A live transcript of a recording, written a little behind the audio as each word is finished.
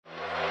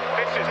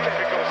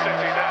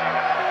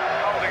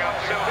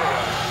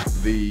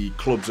the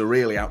clubs are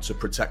really out to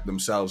protect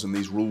themselves and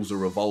these rules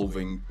are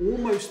evolving.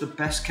 Almost the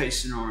best case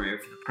scenario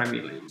for the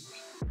Premier League,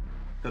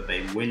 that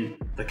they win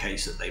the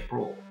case that they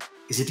brought,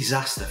 is a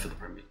disaster for the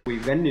Premier League.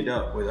 We've ended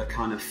up with a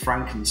kind of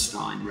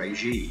Frankenstein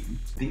regime.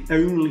 The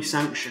only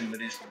sanction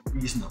that is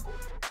reasonable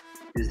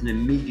is an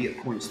immediate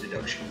points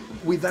deduction.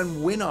 We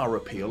then win our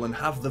appeal and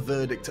have the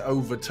verdict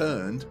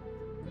overturned.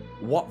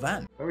 What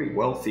then? Very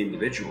wealthy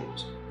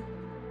individuals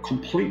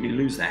completely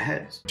lose their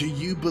heads. Do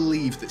you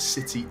believe that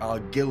City are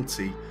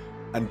guilty?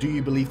 And do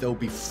you believe they'll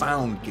be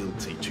found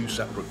guilty? Two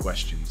separate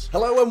questions.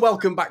 Hello and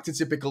welcome back to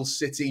Typical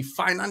City.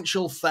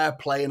 Financial fair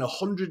play and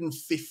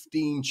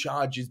 115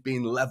 charges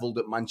being levelled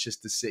at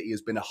Manchester City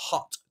has been a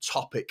hot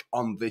topic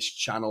on this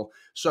channel.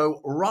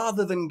 So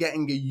rather than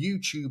getting a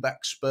YouTube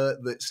expert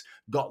that's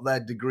got their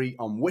degree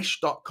on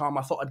wish.com,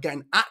 I thought I'd get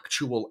an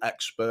actual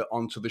expert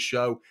onto the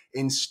show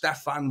in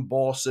Stefan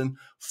Borson,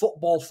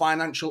 football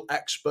financial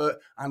expert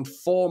and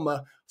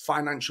former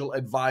financial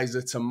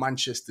advisor to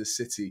Manchester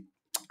City.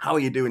 How are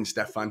you doing,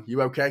 Stefan?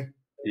 You okay?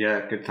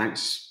 Yeah, good,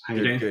 thanks. How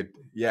you doing? Good.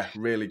 Yeah,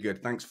 really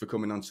good. Thanks for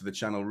coming onto the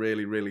channel.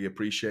 Really, really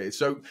appreciate it.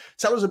 So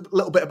tell us a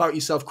little bit about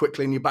yourself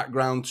quickly and your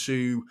background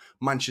to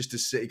Manchester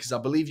City, because I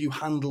believe you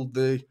handled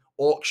the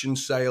auction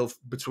sale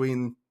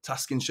between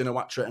Thaksin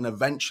Shinawatra and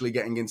eventually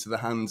getting into the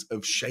hands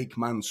of Sheikh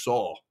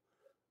Mansour.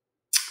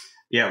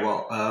 Yeah,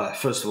 well,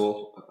 first of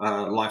all,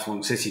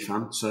 lifelong City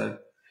fan. So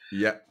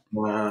yeah,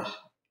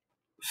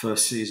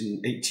 first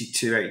season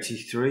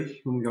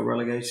 82-83 when we got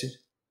relegated.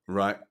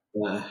 Right.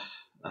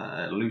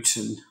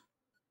 Luton,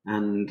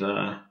 and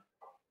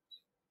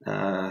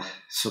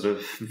sort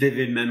of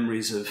vivid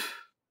memories of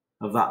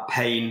that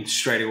pain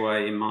straight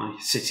away in my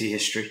City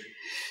history.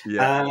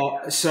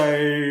 Yeah.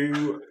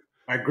 So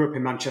I grew up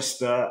in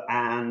Manchester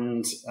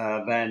and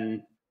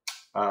then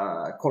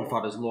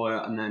qualified as a lawyer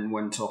and then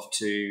went off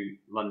to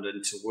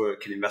London to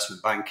work in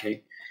investment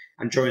banking.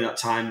 And during that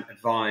time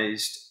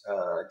advised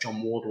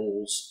John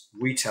Wardle's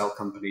retail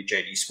company,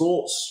 JD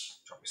Sports,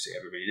 which obviously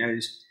everybody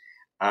knows,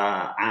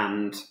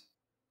 and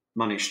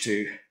managed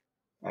to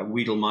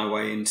wheedle my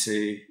way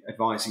into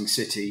advising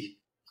City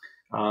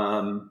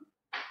on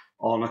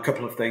a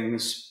couple of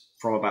things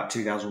from about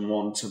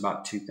 2001 to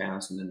about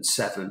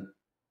 2007,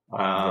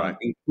 right,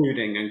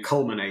 including and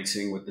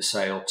culminating with the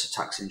sale to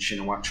Thaksin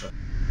Shinawatra.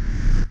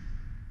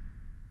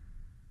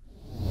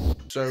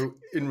 So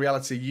in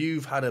reality,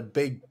 you've had a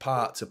big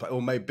part to play,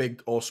 or maybe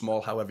big or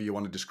small, however you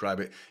want to describe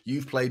it.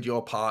 You've played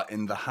your part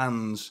in the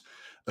hands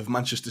of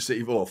Manchester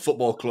City or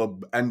football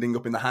club ending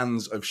up in the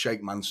hands of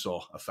Sheikh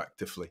Mansour,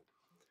 effectively.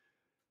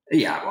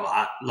 Yeah, well,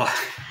 I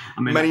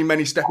mean,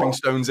 many stepping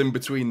stones in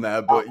between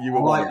there, but you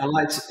were one. I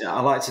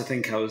like to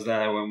think I was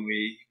there when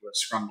we were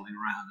scrambling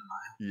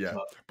around.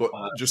 But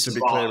just to be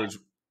clear,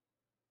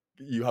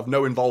 you have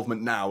no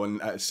involvement now,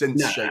 and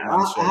since Sheikh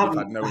Mansour, you've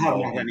had no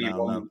involvement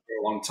for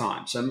a long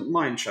time. So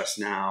my interest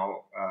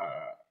now,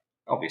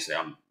 obviously,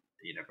 I'm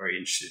very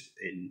interested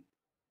in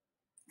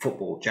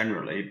football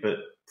generally, but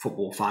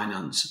football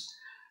finance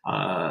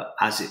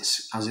as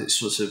it's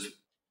sort of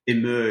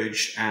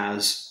emerged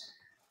as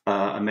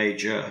a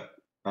major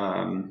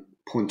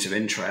point of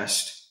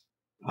interest.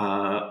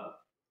 My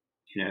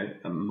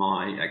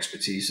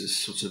expertise has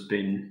sort of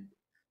been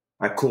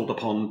called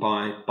upon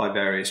by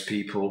various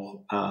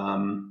people,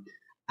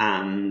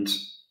 and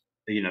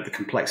the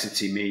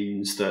complexity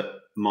means that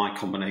my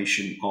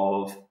combination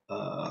of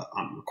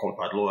I'm a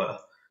qualified lawyer,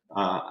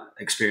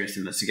 experienced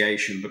in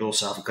litigation, but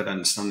also have a good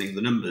understanding of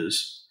the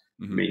numbers.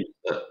 Means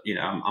that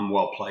I'm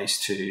well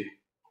placed to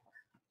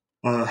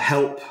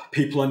help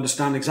people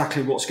understand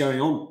exactly what's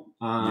going on,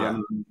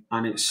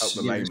 and it's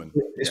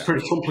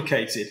pretty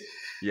complicated.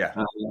 Yeah.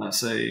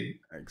 So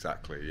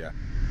exactly. Yeah.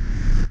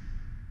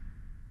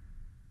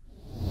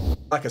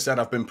 Like I said,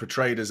 I've been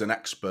portrayed as an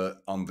expert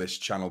on this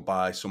channel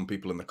by some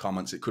people in the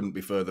comments. It couldn't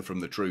be further from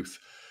the truth,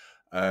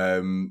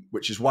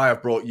 which is why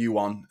I've brought you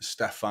on,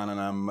 Stefan, and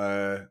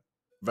I'm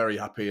very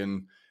happy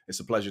and it's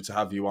a pleasure to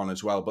have you on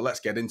as well. But let's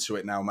get into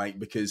it now, mate,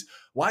 because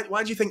why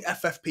do you think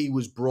FFP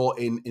was brought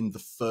in the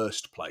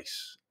first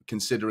place,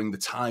 considering the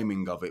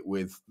timing of it,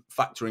 with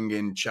factoring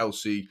in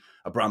Chelsea,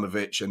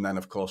 Abramovich, and then,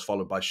 of course,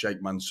 followed by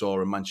Sheikh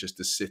Mansour and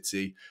Manchester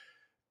City?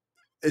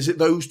 Is it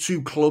those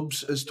two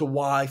clubs as to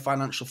why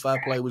financial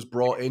fair play was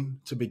brought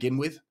in to begin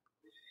with?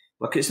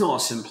 Look, it's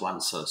not a simple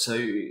answer. So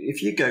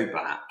if you go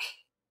back,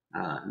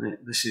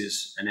 this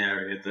is an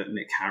area that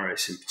Nick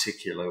Harris in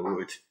particular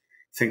would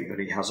think that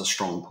he has a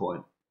strong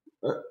point.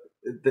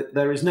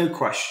 There is no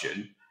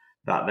question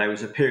that there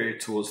was a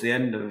period towards the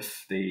end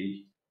of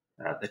the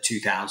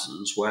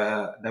 2000s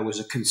where there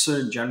was a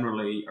concern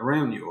generally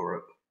around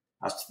Europe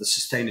as to the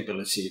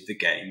sustainability of the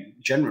game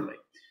generally.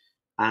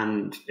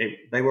 And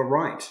they were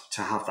right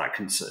to have that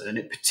concern.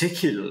 It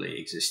particularly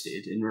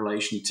existed in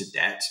relation to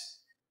debt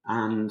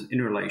and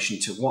in relation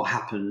to what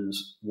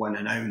happens when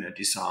an owner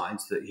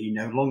decides that he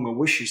no longer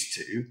wishes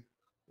to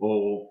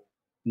or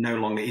no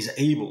longer is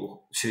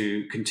able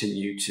to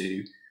continue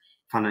to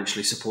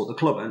financially support the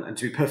club. And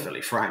to be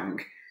perfectly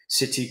frank,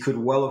 City could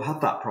well have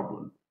had that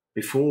problem.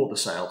 before the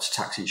sale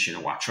to Thaksin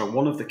Shinawatra,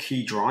 one of the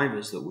key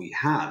drivers that we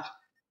had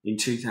in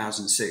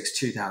 2006,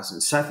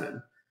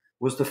 2007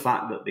 was the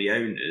fact that the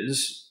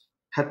owners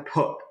had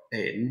put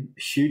in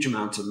a huge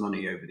amount of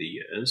money over the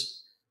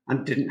years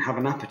and didn't have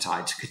an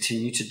appetite to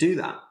continue to do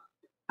that.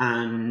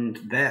 And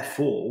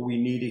therefore,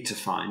 we needed to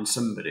find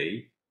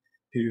somebody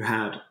who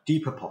had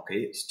deeper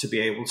pockets to be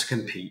able to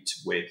compete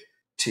with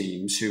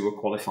teams who were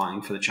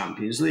qualifying for the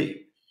Champions League.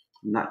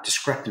 And that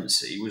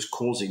discrepancy was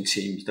causing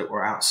teams that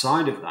were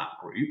outside of that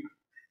group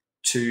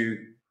to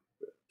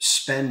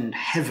spend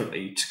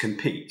heavily to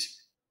compete.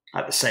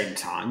 At the same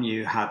time,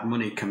 you had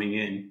money coming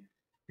in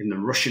the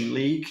Russian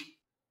league,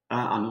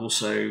 and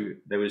also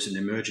there was an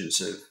emergence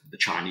of the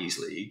Chinese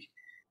league,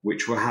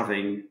 which were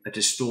having a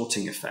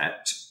distorting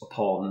effect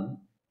upon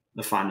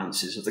the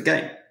finances of the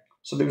game.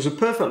 So there was a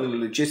perfectly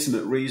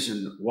legitimate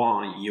reason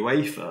why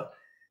UEFA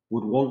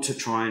would want to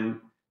try and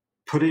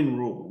put in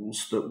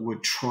rules that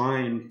would try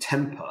and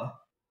temper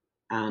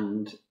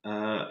and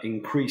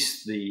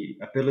increase the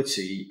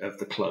ability of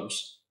the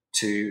clubs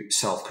to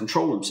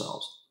self-control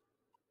themselves.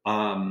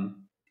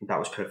 That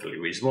was perfectly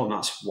reasonable,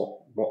 and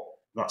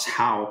that's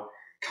how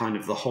kind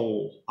of the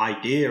whole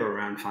idea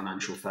around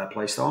financial fair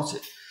play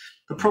started.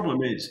 The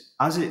problem is,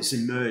 as it's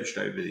emerged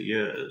over the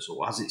years,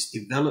 or as it's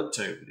developed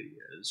over the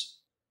years,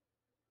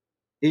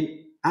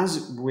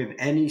 as with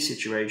any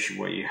situation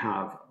where you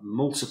have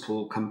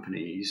multiple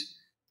companies,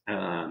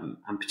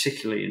 and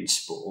particularly in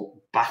sport,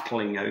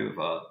 battling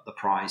over the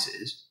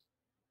prizes,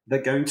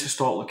 they're going to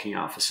start looking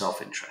out for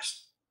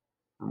self-interest.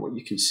 And what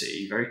you can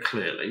see very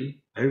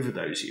clearly over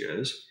those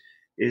years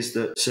is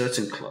that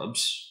certain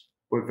clubs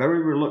were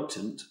very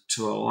reluctant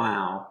to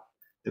allow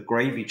the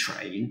gravy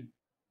train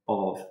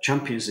of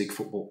Champions League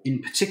football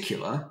in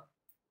particular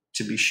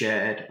to be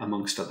shared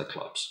amongst other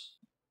clubs,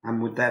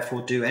 and would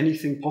therefore do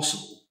anything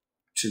possible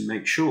to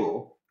make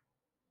sure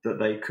that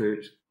they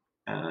could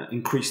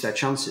increase their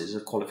chances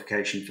of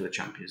qualification for the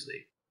Champions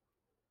League.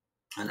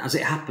 And as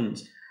it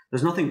happens,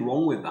 there's nothing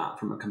wrong with that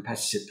from a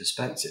competitive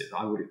perspective.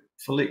 I would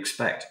fully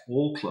expect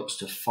all clubs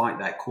to fight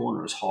their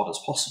corner as hard as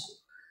possible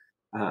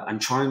and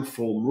try and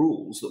form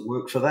rules that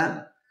work for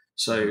them.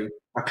 So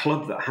a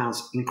club that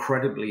has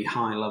incredibly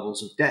high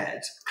levels of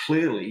debt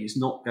clearly is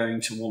not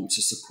going to want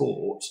to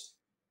support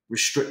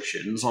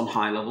restrictions on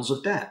high levels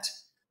of debt.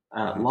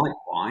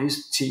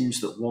 Likewise,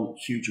 teams that want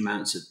huge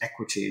amounts of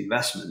equity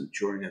investment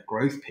during a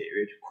growth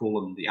period,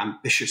 call them the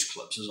ambitious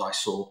clubs, as I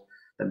saw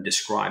them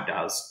described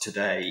as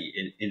today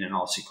in an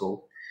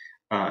article.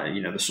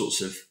 The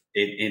sorts of,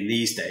 in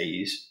these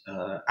days,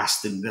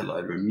 Aston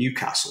Villa and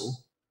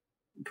Newcastle.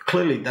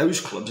 Clearly,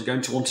 those clubs are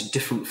going to want a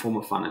different form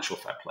of financial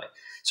fair play.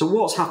 So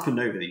what's happened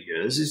over the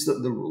years is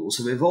that the rules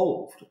have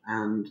evolved,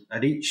 and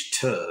at each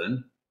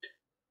turn,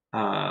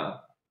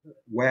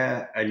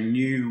 where a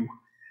new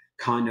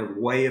kind of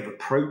way of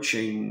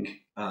approaching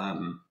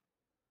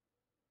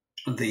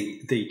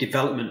the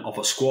development of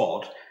a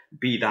squad,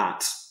 be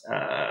that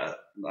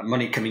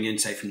money coming in,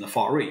 say, from the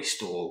Far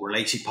East or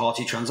related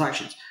party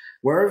transactions,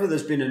 wherever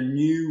there's been a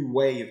new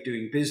way of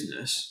doing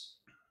business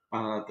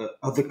that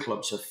other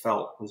clubs have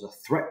felt was a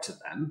threat to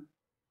them,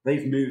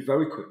 they've moved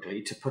very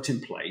quickly to put in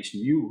place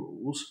new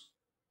rules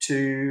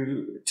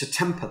to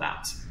temper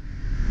that.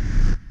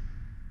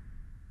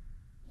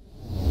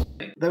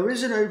 There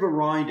is an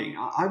overriding,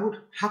 I would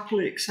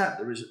happily accept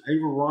there is an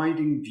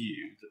overriding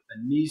view that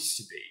there needs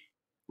to be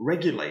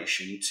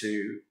regulation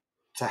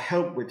to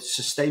help with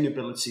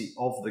sustainability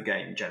of the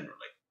game generally.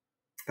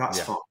 That's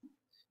fine.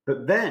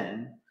 But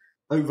then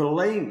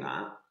overlaying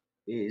that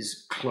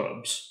is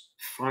clubs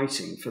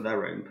fighting for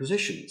their own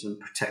positions and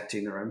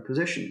protecting their own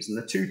positions. And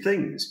the two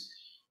things,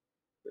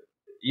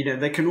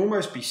 they can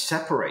almost be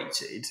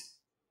separated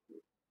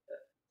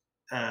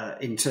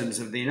in terms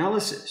of the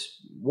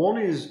analysis. One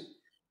is,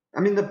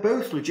 they're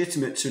both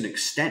legitimate to an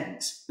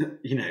extent.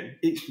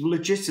 It's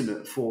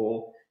legitimate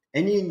for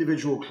any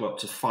individual club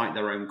to fight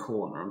their own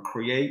corner and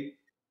create,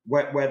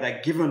 where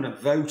they're given a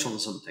vote on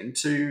something,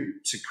 to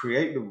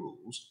create the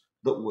rules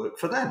that work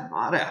for them.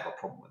 I don't have a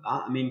problem with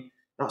that.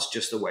 That's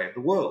just the way of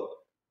the world.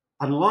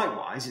 And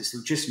likewise, it's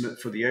legitimate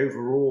for the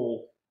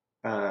overall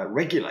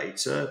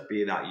regulator,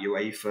 be that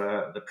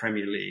UEFA, the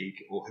Premier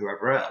League, or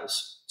whoever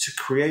else, to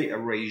create a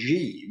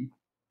regime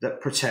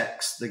that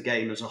protects the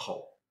game as a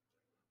whole.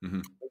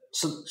 Mm-hmm.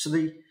 So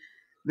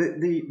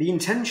the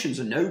intentions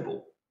are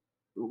noble.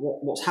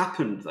 What's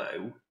happened,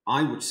 though,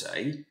 I would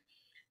say,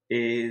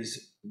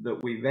 is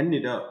that we've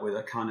ended up with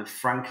a kind of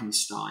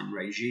Frankenstein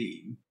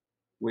regime,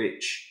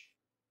 which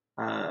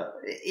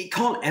it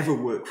can't ever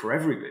work for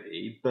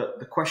everybody. But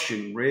the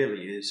question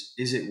really is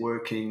it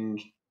working?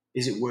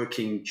 Is it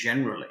working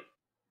generally?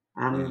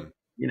 And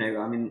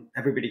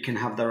everybody can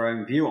have their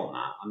own view on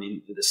that.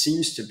 There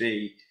seems to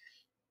be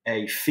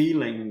a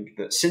feeling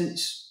that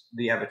since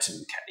the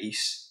Everton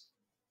case,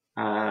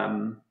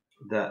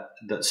 that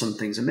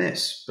something's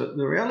amiss. But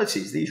the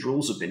reality is these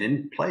rules have been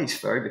in place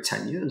for over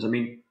 10 years.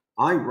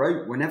 I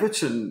wrote, when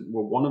Everton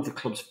were one of the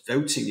clubs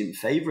voting in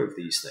favour of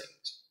these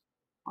things,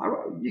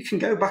 you can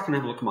go back and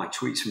have a look at my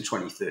tweets from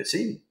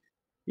 2013.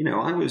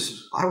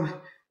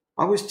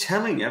 I was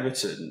telling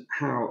Everton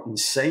how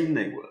insane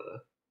they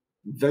were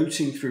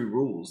voting through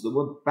rules that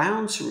were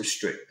bound to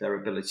restrict their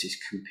ability to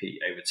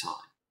compete over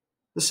time.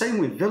 The same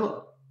with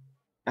Villa.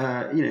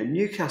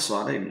 Newcastle,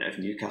 I don't even know if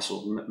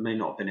Newcastle may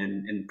not have been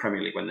in the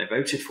Premier League when they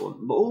voted for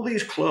them, but all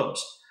these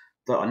clubs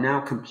that are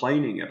now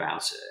complaining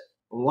about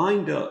it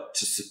lined up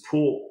to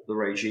support the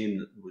regime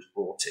that was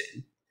brought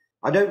in.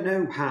 I don't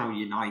know how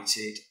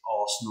United,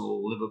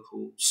 Arsenal,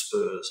 Liverpool,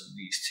 Spurs and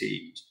these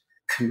teams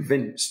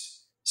convinced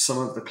some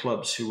of the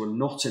clubs who were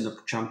not in the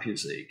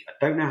Champions League. I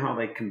don't know how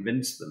they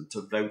convinced them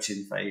to vote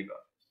in favour,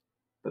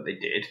 but they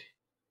did.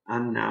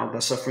 And now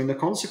they're suffering the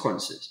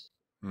consequences.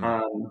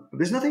 But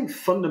there's nothing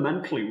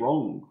fundamentally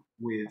wrong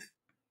with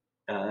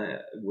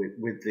the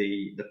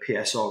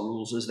PSR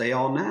rules as they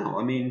are now.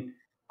 I mean,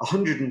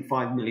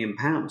 £105 million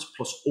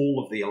plus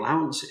all of the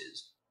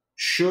allowances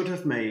should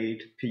have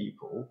made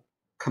people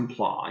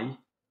comply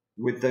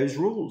with those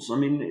rules. I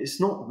mean,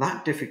 it's not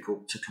that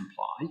difficult to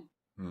comply.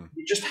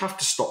 You just have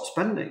to stop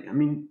spending. I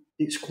mean,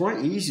 it's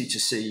quite easy to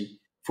see,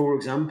 for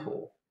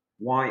example,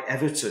 why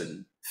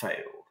Everton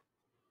failed.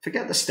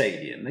 Forget the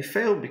stadium. They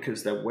failed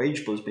because their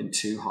wage bill has been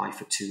too high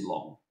for too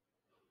long.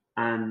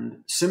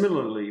 And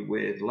similarly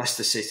with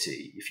Leicester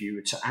City, if you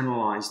were to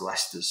analyse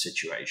Leicester's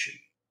situation,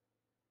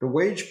 the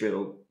wage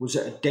bill was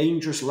at a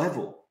dangerous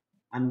level.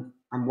 And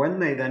when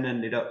they then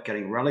ended up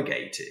getting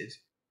relegated,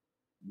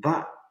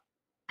 that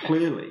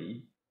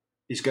clearly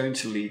is going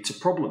to lead to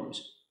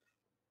problems.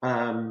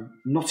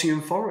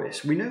 Nottingham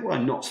Forest, we know why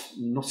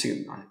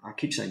Nottingham, I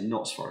keep saying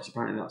Notts Forest,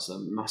 apparently that's a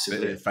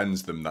massive... It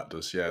offends them, that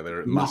does, yeah,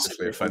 they're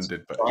massively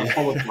offended. But I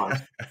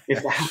apologise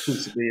if there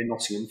happens to be a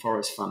Nottingham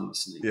Forest fan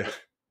listening. Yeah.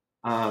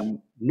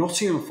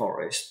 Nottingham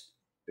Forest,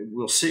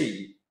 we'll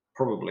see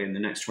probably in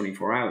the next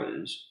 24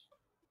 hours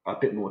a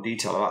bit more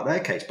detail about their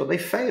case, but they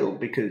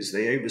failed because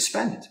they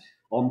overspent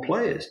on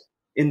players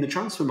in the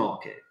transfer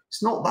market.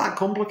 It's not that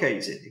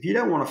complicated. If you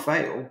don't want to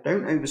fail,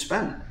 don't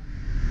overspend.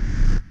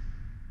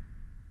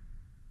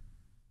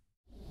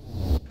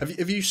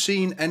 Have you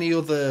seen any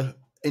other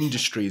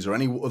industries or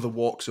any other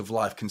walks of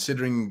life,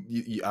 considering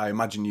I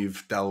imagine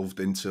you've delved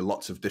into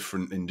lots of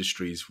different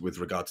industries with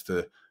regards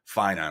to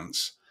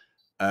finance?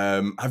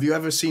 Have you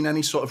ever seen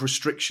any sort of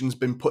restrictions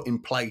been put in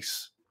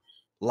place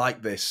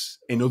like this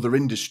in other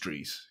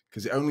industries?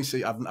 Because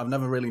I've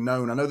never really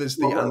known. I know there's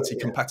the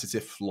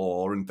anti-competitive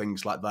law and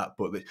things like that,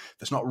 but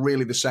that's not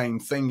really the same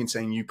thing in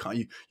saying you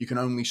can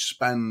only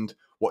spend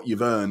what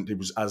you've earned. It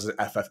was as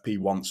FFP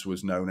once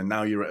was known, and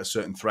now you're at a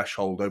certain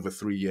threshold over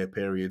 3-year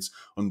periods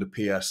under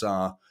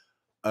PSR.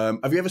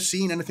 Have you ever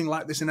seen anything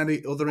like this in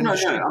any other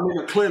industry? No. I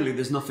mean, clearly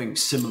there's nothing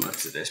similar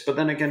to this. But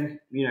then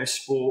again,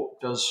 sport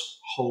does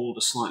hold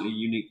a slightly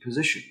unique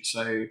position.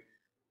 So,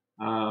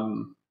 I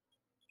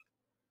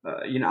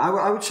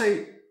would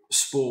say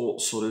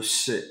sport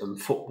and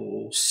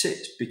football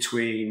sit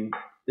between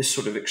this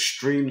sort of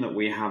extreme that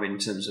we have in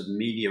terms of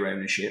media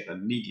ownership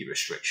and media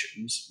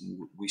restrictions.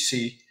 We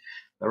see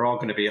there are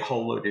going to be a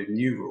whole load of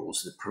new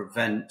rules that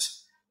prevent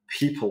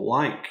people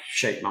like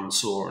Sheikh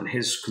Mansour and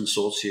his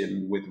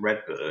consortium with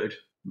Redbird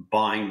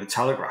buying the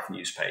Telegraph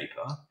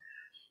newspaper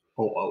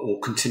or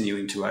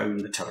continuing to own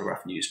the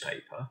Telegraph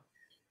newspaper.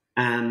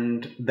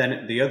 And then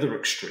at the other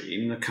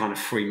extreme, the kind of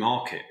free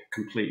market,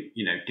 complete,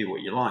 do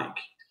what you like.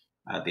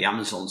 The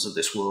Amazons of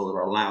this world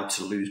are allowed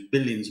to lose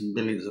billions and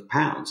billions of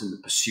pounds in the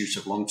pursuit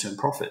of long-term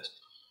profit.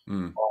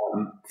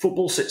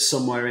 Football sits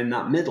somewhere in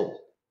that middle.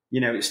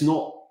 It's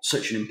not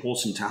such an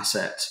important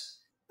asset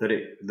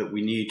that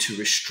we need to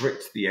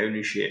restrict the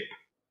ownership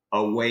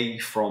away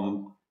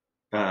from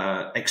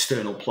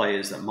external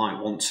players that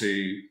might want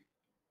to,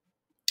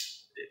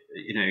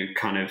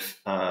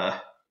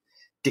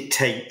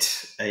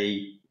 dictate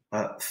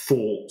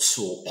thoughts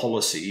or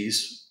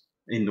policies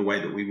in the way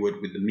that we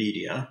would with the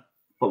media.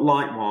 But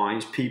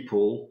likewise,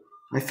 people,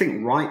 I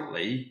think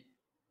rightly,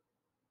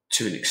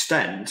 to an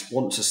extent,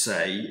 want to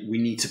say we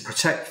need to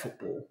protect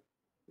football.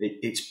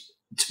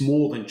 It's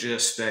more than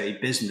just a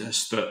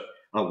business that,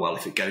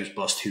 if it goes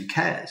bust, who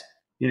cares?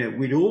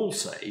 We'd all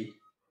say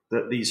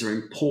that these are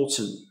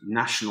important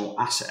national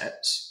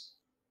assets,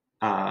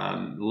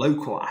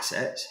 local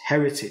assets,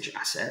 heritage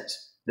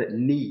assets that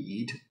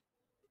need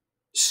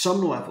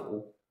some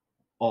level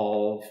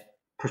of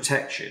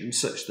protection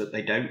such that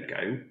they don't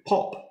go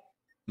pop.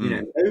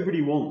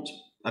 Nobody wants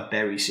a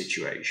Bury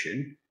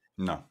situation.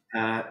 No.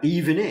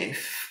 Even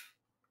if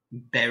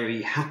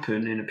Bury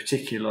happen in a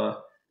particular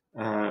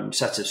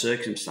set of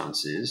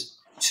circumstances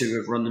to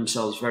have run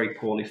themselves very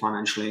poorly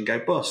financially and go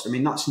bust. I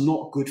mean, that's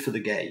not good for the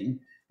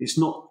game.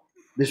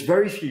 There's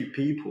very few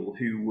people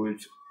who would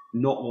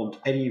not want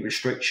any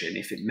restriction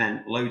if it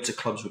meant loads of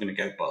clubs were going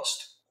to go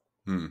bust.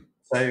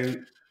 So,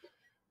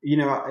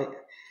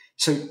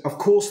 so of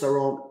course there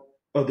aren't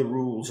other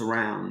rules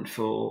around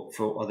for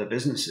other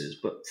businesses,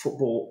 but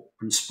football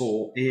and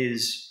sport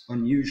is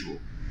unusual.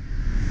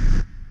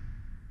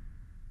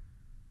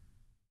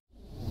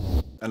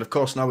 And of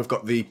course, now we've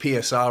got the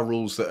PSR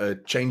rules that are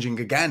changing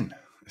again,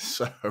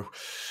 So,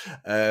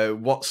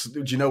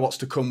 do you know what's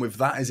to come with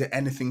that? Is it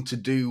anything to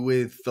do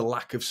with the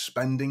lack of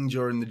spending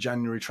during the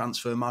January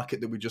transfer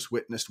market that we just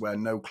witnessed, where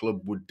no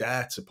club would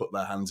dare to put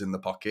their hands in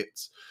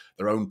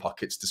their own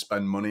pockets, to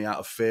spend money out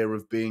of fear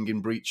of being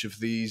in breach of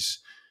these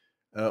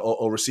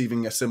or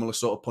receiving a similar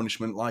sort of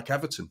punishment like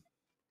Everton?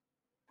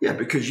 Yeah,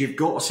 because you've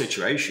got a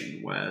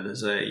situation where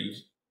there's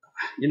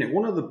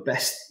one of the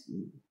best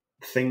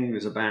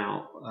things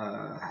about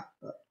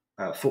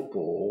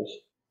football,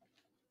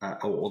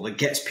 or that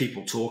gets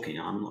people talking,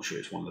 I'm not sure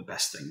it's one of the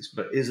best things,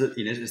 but is that,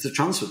 it's the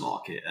transfer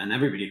market, and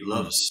everybody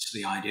loves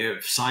the idea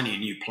of signing a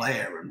new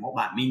player and what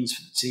that means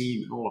for the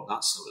team and all of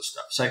that sort of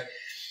stuff. So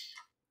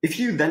if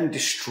you then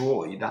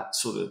destroy that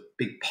sort of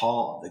big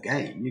part of the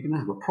game, you're going to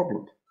have a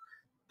problem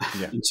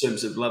in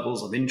terms of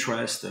levels of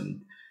interest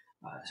and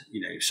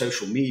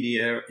social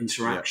media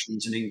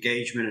interactions and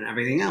engagement and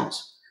everything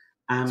else.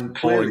 And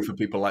it's boring for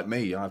people like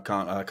me. I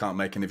can't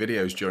make any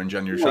videos during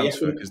January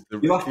transfer because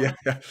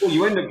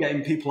you end up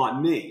getting people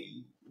like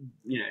me,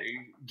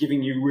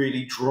 giving you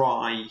really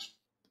dry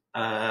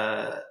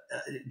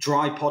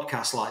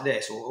podcasts like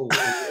this, or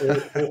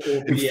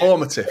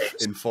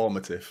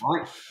informative,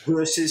 right?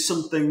 Versus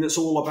something that's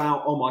all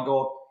about, oh my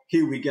God,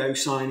 here we go,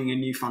 signing a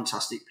new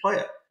fantastic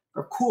player.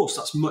 Of course,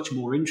 that's much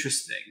more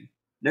interesting.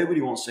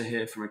 Nobody wants to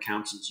hear from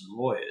accountants and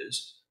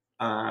lawyers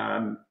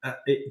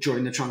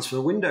during the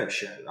transfer window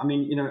show. I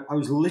mean, I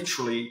was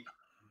literally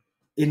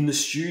in the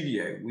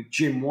studio with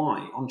Jim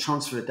White on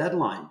transfer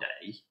deadline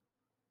day,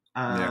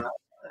 on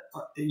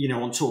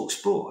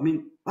talksport. I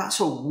mean, that's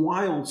a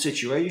wild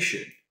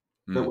situation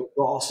that we've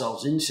got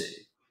ourselves into.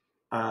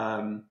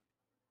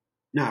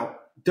 Now,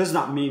 does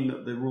that mean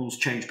that the rules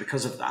change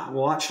because of that?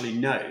 Well, actually,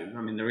 no.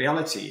 I mean, the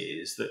reality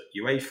is that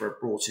UEFA have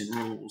brought in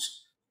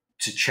rules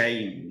to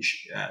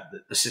change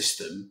the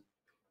system,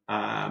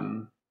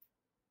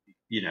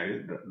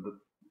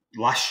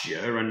 last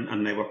year,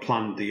 and they were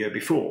planned the year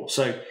before.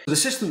 So the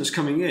system that's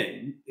coming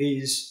in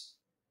is,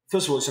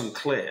 first of all, it's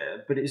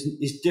unclear, but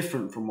it's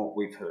different from what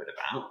we've heard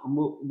about, and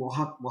we'll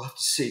have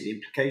to see the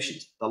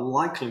implications. The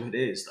likelihood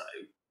is,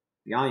 though,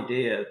 the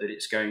idea that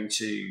it's going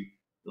to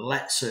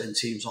let certain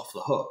teams off the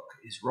hook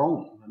is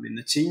wrong. I mean,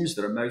 the teams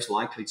that are most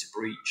likely to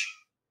breach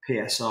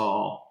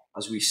PSR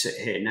as we sit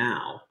here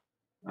now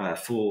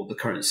for the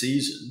current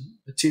season,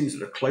 the teams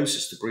that are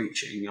closest to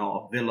breaching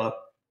are Villa,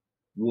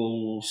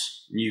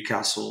 Wolves,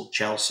 Newcastle,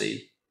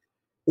 Chelsea.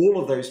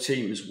 All of those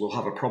teams will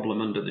have a problem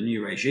under the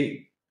new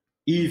regime,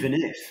 even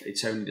if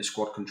it's only the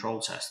squad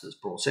control test that's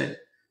brought in.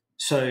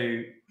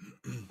 So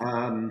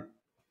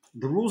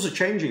the rules are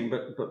changing,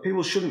 but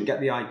people shouldn't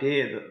get the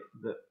idea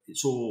that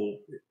it's all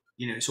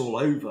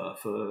over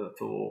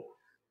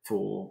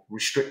for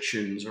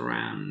restrictions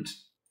around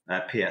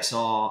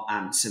PSR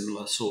and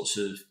similar sorts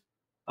of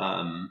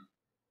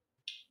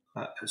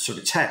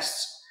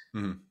tests.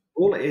 Mm-hmm.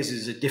 All it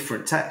is a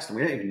different test, and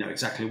we don't even know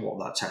exactly what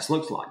that test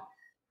looks like.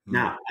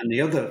 Now, and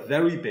the other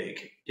very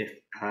big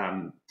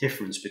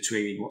difference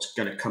between what's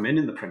going to come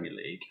in the Premier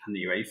League and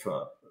the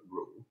UEFA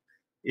rule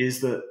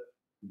is that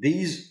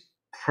these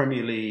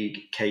Premier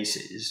League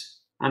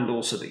cases and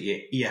also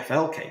the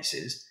EFL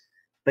cases,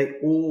 they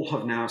all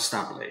have now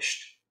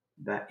established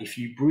that if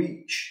you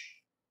breach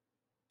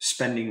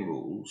spending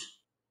rules,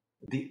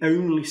 the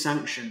only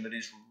sanction that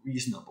is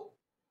reasonable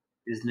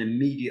is an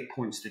immediate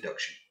points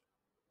deduction.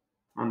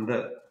 And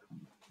that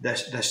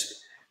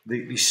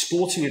the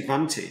sporting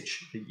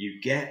advantage that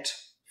you get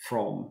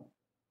from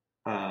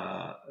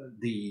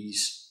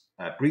these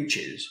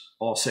breaches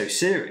are so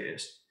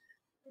serious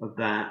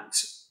that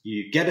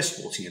you get a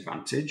sporting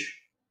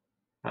advantage,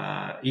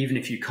 even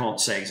if you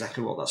can't say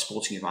exactly what that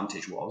sporting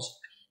advantage was,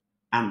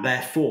 and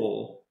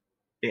therefore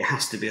it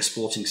has to be a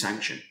sporting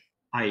sanction,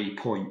 i.e.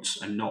 points,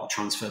 and not a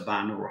transfer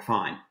ban or a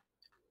fine.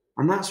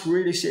 And that's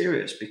really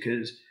serious,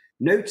 because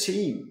no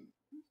team,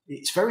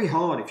 it's very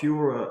hard if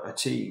you're a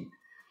team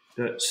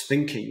that's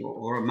thinking,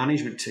 or a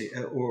management team,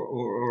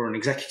 or an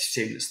executive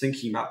team that's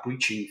thinking about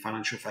breaching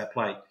financial fair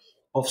play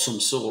of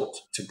some sort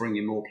to bring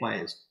in more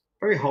players.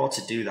 Very hard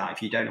to do that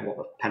if you don't know what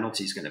the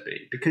penalty is going to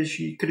be, because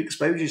you could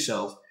expose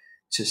yourself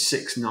to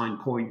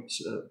 6-9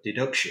 points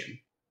deduction,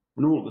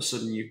 and all of a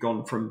sudden you've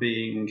gone from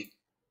being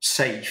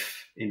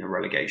safe in a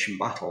relegation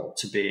battle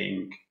to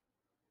being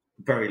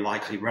very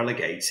likely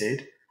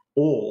relegated,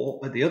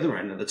 or at the other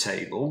end of the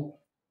table,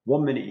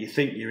 1 minute you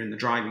think you're in the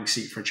driving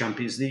seat for a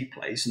Champions League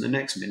place, and the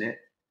next minute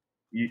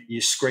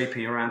you're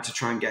scraping around to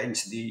try and get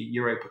into the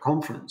Europa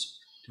Conference.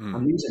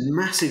 And these are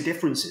massive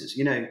differences,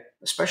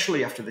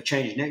 especially after the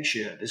change next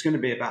year. There's going to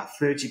be about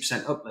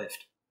 30%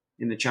 uplift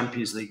in the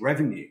Champions League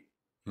revenue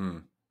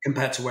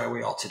compared to where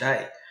we are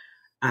today.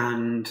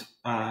 And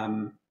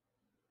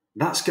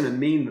that's going to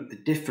mean that the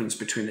difference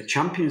between the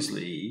Champions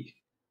League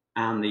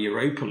and the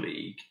Europa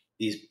League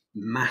is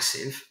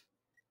massive,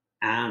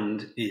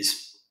 and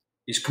is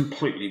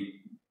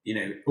completely,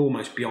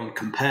 almost beyond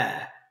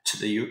compare to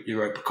the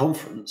Europa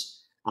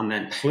Conference. And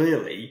then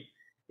clearly,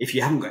 if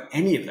you haven't got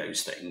any of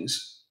those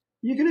things,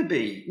 you're going to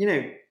be,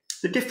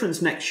 the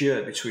difference next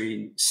year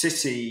between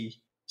City's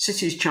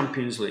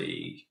Champions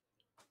League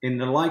in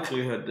the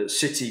likelihood that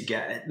City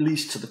get at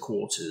least to the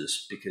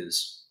quarters,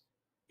 because,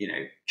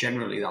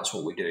 generally that's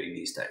what we're doing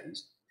these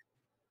days,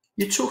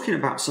 you're talking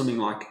about something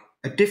like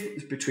a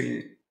difference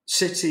between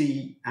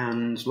City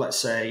and, let's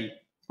say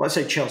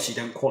Chelsea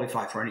don't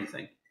qualify for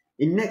anything.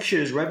 In next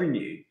year's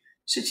revenue,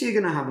 City are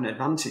going to have an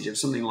advantage of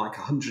something like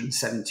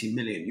 170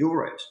 million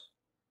euros.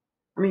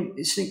 I mean,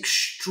 it's an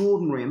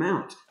extraordinary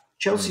amount.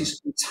 Chelsea's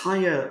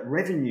entire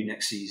revenue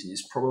next season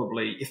is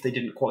probably, if they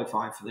didn't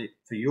qualify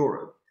for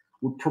Europe,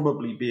 would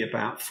probably be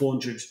about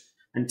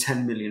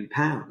 410 million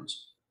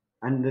pounds.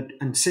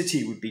 And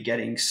City would be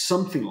getting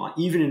something like,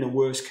 even in a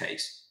worst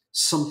case,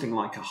 something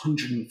like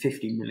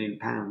 150 million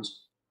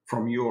pounds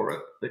from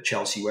Europe that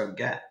Chelsea won't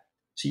get.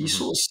 So you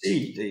sort of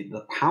see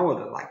the power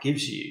that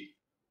gives you,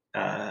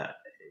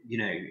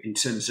 in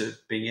terms of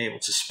being able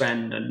to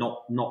spend and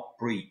not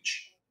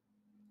breach.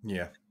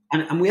 Yeah.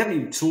 And we haven't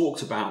even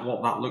talked about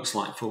what that looks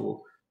like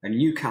for a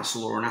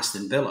Newcastle or an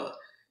Aston Villa,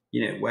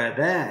 where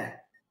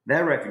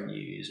their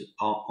revenues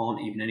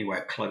aren't even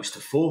anywhere close to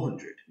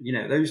 400.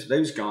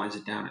 Those guys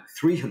are down at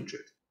 300.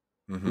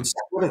 And so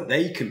how do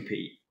they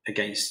compete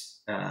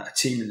against a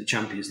team in the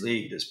Champions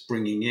League that's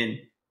bringing in,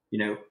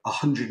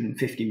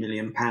 150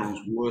 million pounds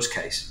worst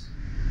case?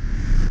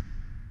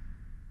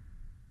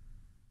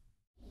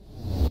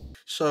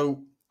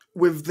 So,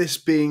 with this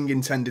being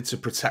intended to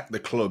protect the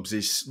clubs,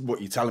 is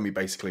what you're telling me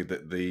basically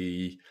that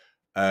the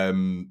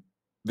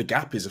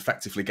gap is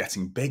effectively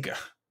getting bigger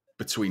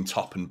between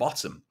top and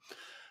bottom.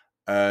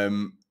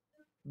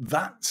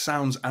 That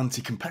sounds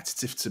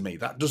anti-competitive to me.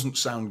 That doesn't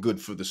sound good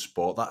for the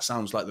sport. That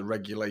sounds like the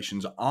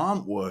regulations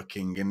aren't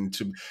working, and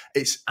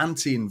it's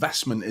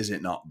anti-investment, is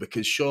it not?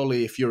 Because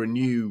surely, if you're a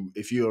new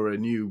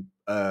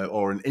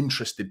or an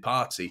interested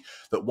party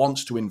that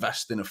wants to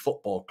invest in a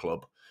football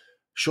club,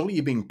 surely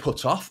you're being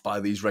put off by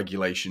these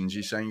regulations.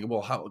 You're saying,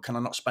 well, how can I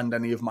not spend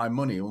any of my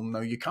money? Well, no,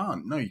 you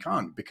can't. No, you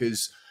can't,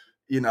 because,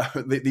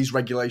 these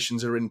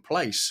regulations are in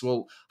place.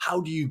 Well,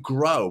 how do you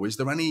grow? Is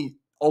there any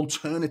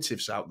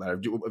alternatives out there?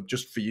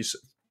 Just for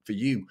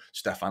you,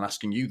 Stefan,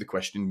 asking you the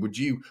question, would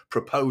you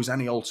propose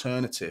any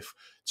alternative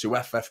to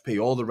FFP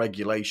or the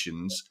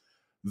regulations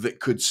that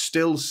could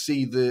still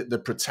see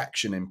the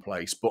protection in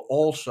place, but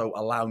also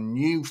allow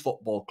new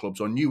football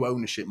clubs or new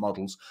ownership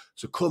models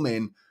to come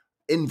in,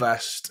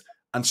 invest,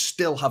 and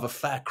still have a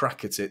fair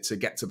crack at it to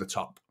get to the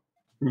top?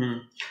 I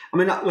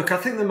mean, look, I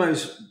think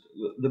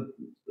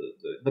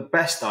the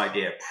best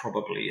idea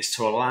probably is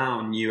to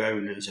allow new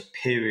owners a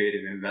period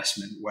of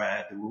investment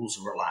where the rules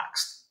are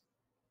relaxed,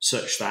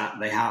 such that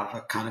they have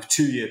a kind of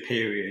 2-year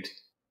period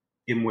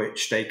in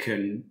which they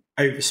can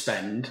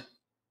overspend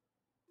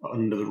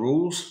under the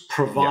rules,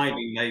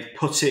 providing they've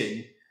put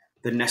in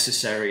the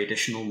necessary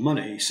additional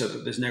money so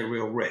that there's no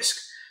real risk.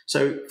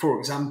 So, for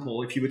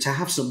example, if you were to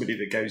have somebody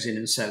that goes in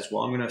and says,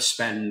 well, I'm going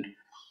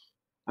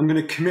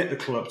to commit the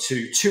club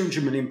to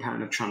 £200 million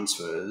of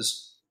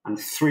transfers and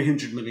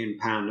 £300 million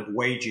of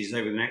wages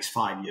over the next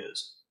 5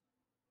 years,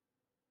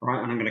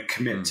 right? And I'm going to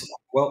commit to that.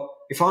 Well,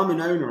 if I'm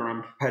an owner,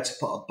 I'm prepared to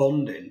put a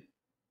bond in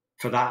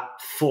for that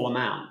full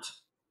amount,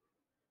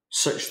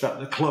 such that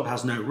the club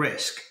has no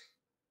risk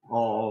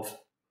of,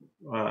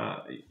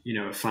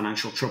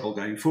 financial trouble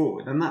going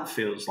forward. And that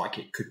feels like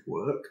it could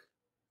work.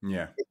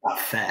 Yeah. Is that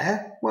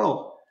fair?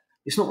 Well,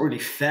 it's not really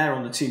fair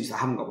on the teams that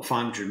haven't got the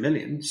 500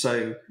 million.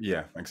 So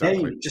yeah,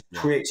 exactly. It just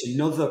creates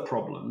another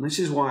problem. This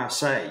is why I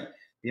say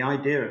the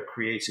idea of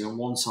creating a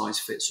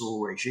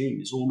one-size-fits-all regime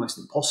is almost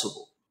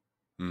impossible.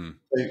 So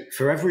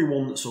for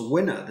everyone that's a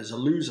winner, there's a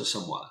loser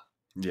somewhere.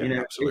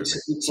 Yeah, absolutely.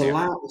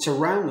 It's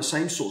around the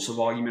same sorts of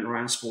argument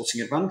around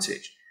sporting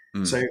advantage.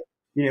 So,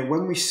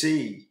 when we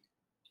see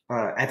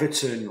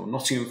Everton or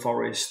Nottingham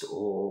Forest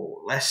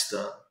or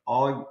Leicester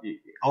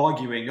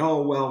arguing,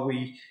 oh, well,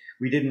 we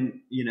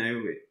didn't,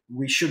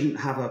 we shouldn't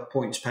have a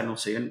points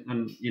penalty.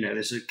 And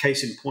there's a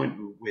case in point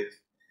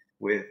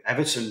with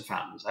Everton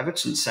fans.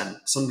 Everton sent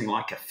something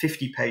like a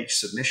 50-page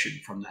submission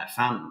from their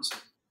fans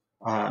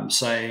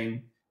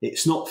saying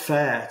it's not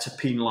fair to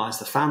penalise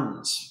the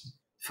fans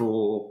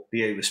for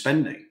the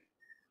overspending.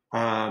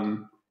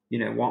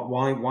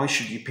 Why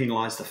should you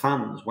penalise the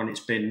fans when it's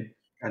been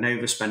an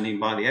overspending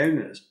by the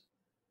owners?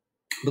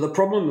 But the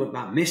problem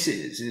that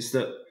misses is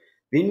that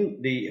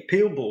the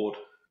appeal board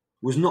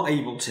was not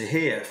able to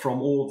hear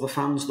from all of the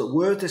fans that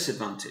were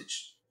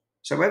disadvantaged.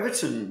 So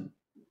Everton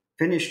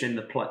finished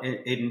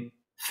in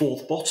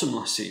fourth bottom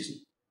last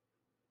season.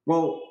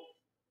 Well,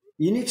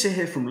 you need to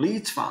hear from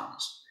Leeds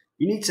fans.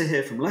 You need to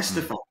hear from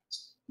Leicester fans.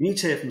 You need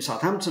to hear from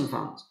Southampton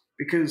fans,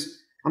 because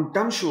I'm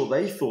damn sure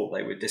they thought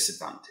they were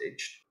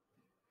disadvantaged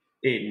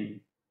in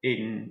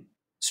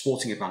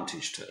sporting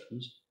advantage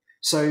terms.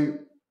 So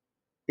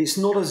it's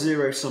not a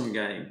zero-sum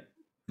game.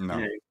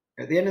 No.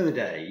 At the end of the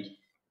day,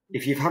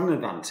 if you've had an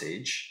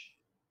advantage,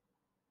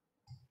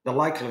 the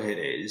likelihood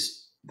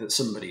is that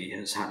somebody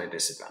has had a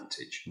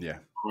disadvantage. Yeah.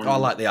 I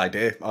like the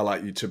idea. I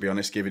like you, to be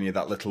honest, giving you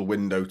that little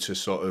window to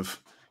sort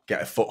of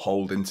get a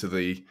foothold into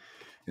the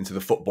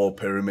football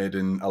pyramid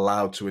and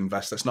allowed to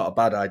invest. That's not a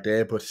bad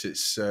idea, but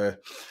it's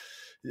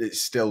it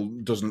still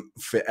doesn't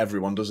fit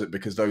everyone, does it?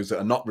 Because those that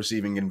are not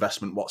receiving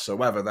investment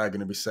whatsoever, they're going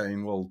to be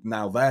saying, well,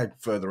 now they're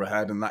further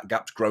ahead and that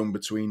gap's grown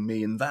between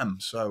me and them.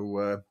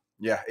 So,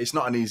 yeah, it's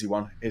not an easy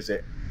one, is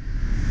it?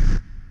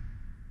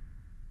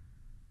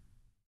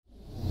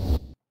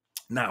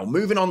 Now,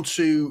 moving on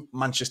to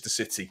Manchester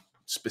City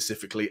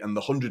specifically and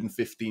the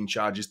 115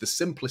 charges, the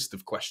simplest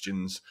of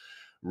questions,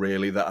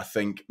 really, that I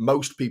think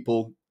most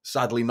people,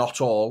 sadly not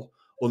all,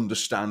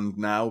 understand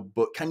now.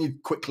 But can you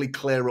quickly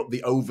clear up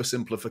the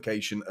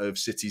oversimplification of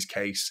City's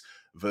case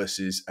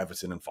versus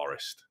Everton and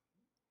Forest?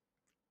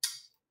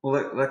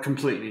 Well, they're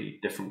completely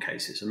different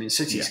cases. I mean,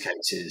 City's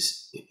case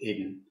is,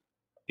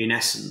 in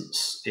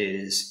essence,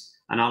 is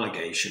an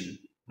allegation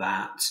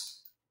that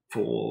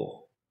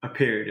for a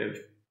period of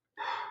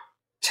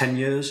 10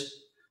 years,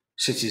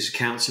 City's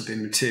accounts have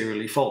been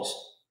materially false,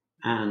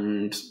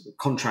 and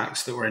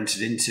contracts that were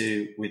entered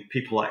into with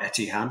people like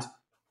Etihad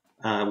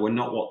were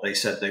not what they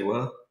said they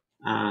were,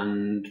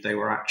 and they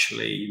were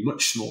actually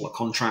much smaller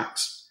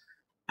contracts.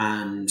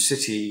 And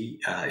City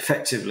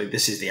effectively,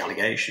 this is the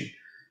allegation,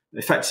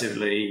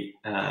 effectively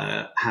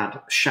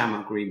had sham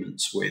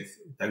agreements with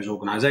those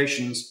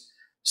organisations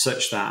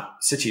such that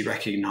City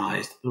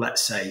recognised,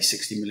 let's say,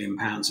 £60 million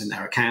in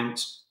their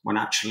accounts when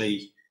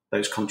actually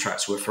those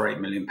contracts were for £8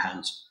 million.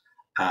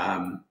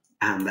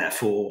 And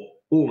therefore,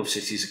 all of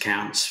City's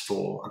accounts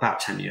for about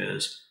 10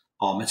 years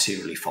are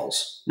materially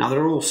false. Now,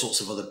 there are all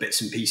sorts of other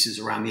bits and pieces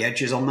around the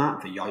edges on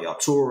that for Yaya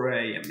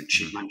Toure and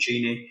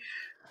Mancini,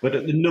 but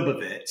at the nub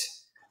of it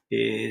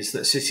is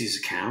that City's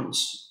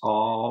accounts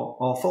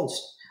are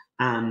false.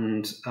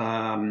 And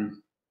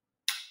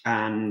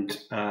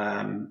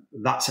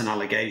that's an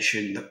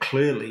allegation that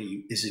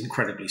clearly is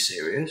incredibly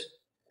serious.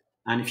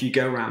 And if you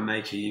go around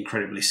making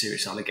incredibly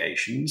serious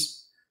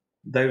allegations,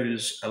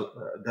 those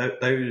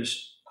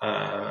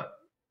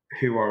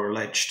who are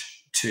alleged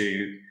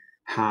to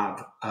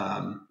have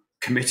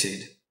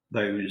committed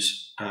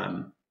those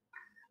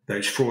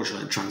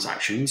fraudulent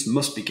transactions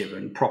must be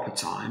given proper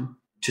time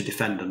to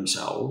defend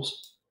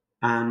themselves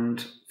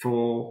and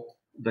for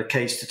the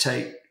case to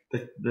take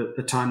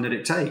the time that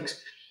it takes.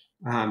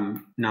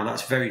 Now,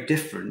 that's very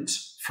different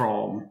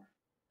from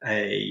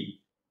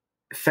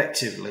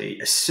effectively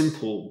a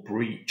simple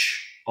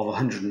breach of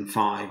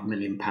 £105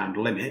 million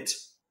limit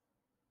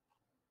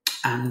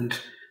and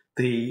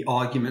the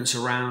arguments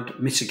around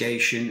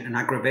mitigation and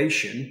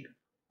aggravation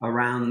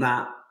around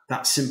that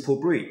simple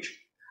breach.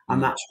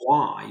 And that's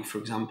why, for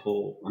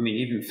example, I mean,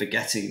 even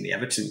forgetting the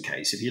Everton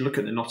case, if you look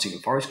at the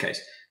Nottingham Forest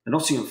case,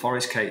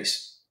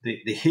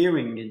 the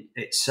hearing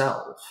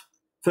itself,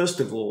 first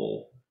of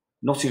all,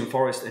 Nottingham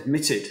Forest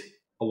admitted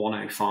a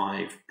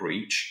 105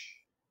 breach,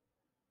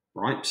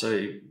 right?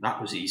 So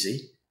that was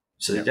easy.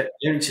 So they don't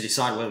need to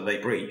decide whether they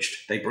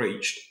breached.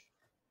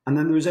 And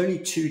then there was only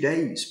 2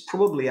 days,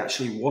 probably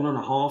actually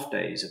 1.5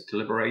 days of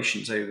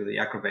deliberations over the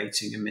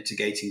aggravating and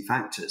mitigating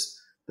factors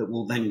that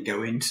will then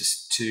go into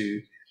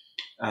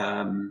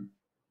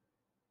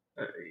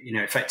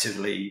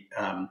effectively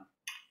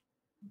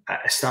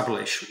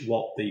establish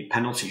what the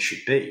penalty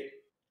should be.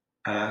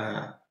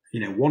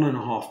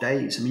 1.5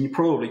 days. I mean, you're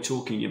probably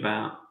talking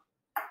about,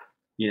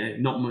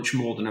 not much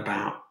more than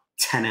about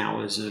 10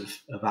 hours of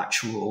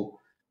actual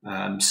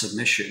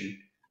submission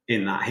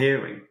in that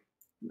hearing.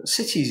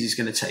 City's is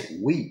going to take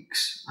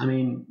weeks. I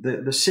mean,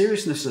 the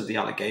seriousness of the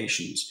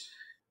allegations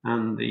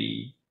and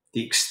the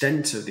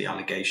extent of the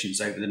allegations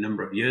over the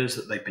number of years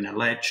that they've been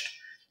alleged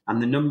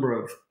and the number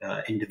of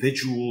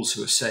individuals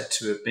who are said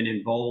to have been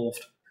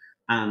involved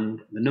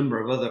and the number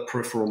of other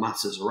peripheral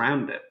matters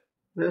around it,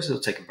 this will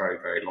take a very,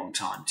 very long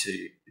time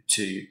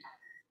to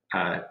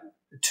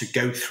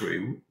go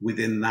through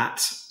within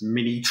that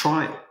mini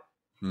trial.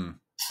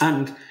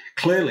 And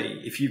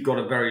clearly, if you've got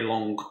a very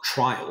long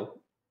trial,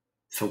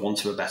 for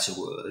want of a better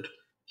word,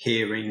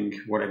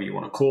 hearing, whatever you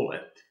want to call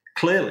it,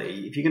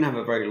 clearly, if you're going to have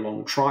a very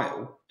long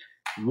trial,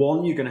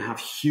 one, you're going to have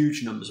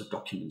huge numbers of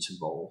documents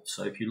involved.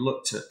 So if you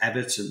looked at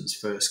Everton's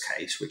first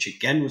case, which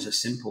again was a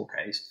simple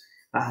case,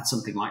 that had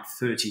something like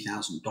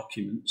 30,000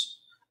 documents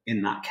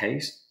in that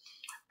case.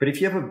 But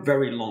if you have a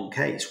very long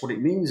case, what it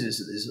means is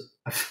that there's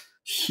a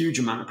huge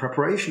amount of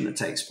preparation that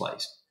takes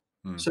place.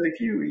 So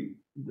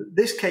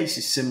this case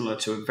is similar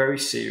to a very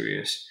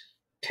serious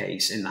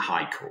case in the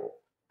High Court.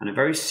 And a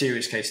very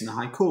serious case in the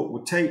High Court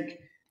would take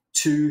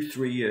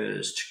 2-3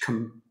 years to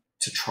come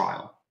to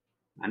trial.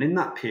 And in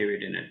that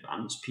period in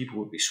advance, people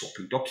would be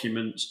swapping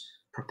documents,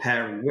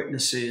 preparing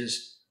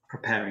witnesses,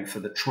 preparing for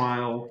the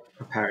trial,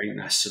 preparing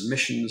their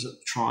submissions at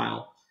the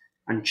trial,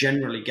 and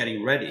generally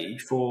getting ready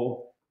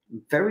for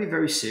very,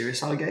 very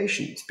serious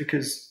allegations.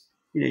 Because,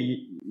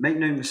 you make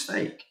no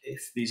mistake,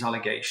 if these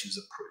allegations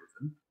are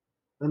proven,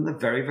 then they're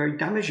very, very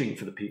damaging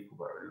for the people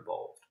that are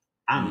involved.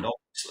 And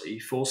obviously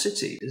for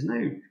City, there's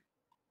no...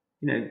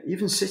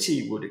 even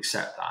City would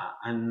accept that,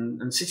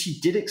 and City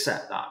did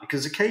accept that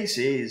because the case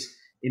is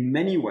in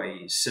many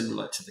ways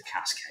similar to the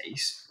Cass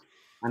case.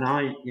 And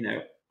I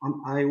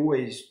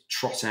always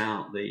trot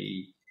out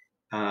the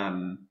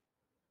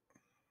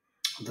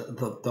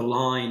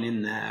line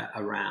in there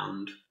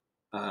around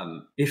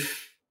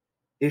if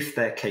if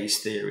their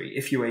case theory,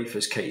 if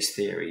UEFA's case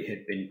theory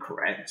had been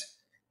correct,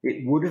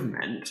 it would have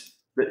meant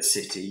that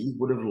City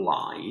would have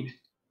lied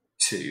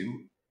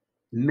to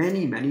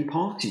many, many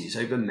parties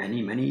over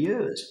many, many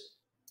years.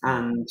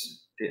 And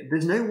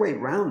there's no way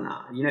around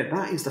that.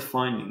 That is the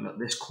finding that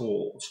this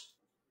court,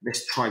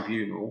 this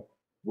tribunal,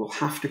 will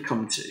have to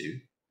come to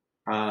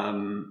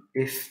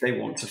if they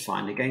want to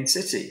find against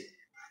City.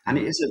 And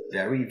it is a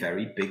very,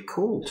 very big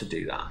call to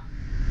do that.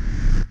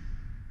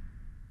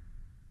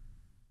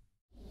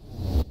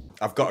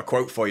 I've got a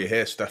quote for you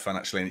here, Stefan,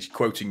 actually, and it's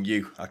quoting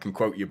you. I can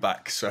quote you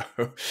back. So,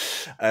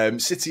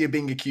 City are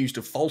being accused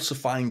of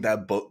falsifying their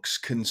books,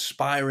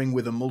 conspiring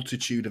with a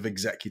multitude of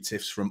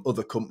executives from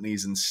other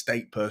companies and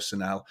state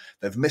personnel.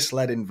 They've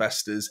misled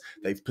investors.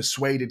 They've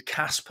persuaded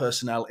CAS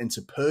personnel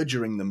into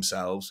perjuring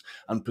themselves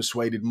and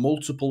persuaded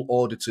multiple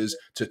auditors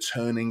to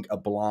turning a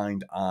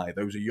blind eye.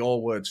 Those are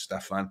your words,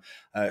 Stefan.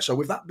 So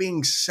with that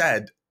being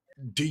said,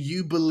 do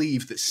you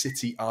believe that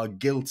City are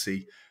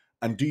guilty?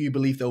 And do you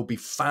believe they'll be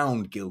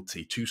found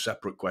guilty? Two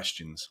separate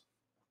questions.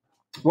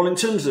 Well, in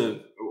terms of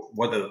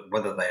whether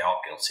they are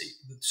guilty,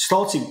 the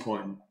starting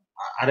point,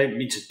 I don't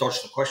mean to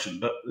dodge the question,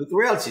 but the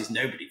reality is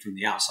nobody from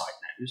the outside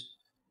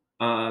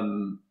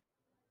knows.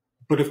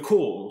 But of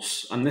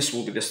course, and this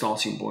will be the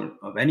starting point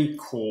of any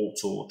court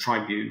or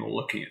tribunal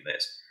looking at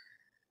this,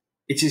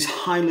 it is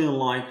highly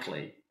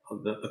unlikely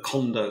that the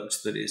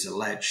conduct that is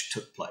alleged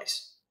took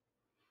place.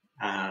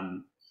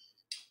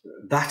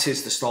 That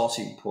is the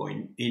starting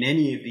point in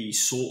any of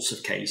these sorts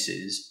of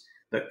cases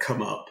that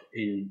come up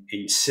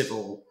in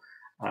civil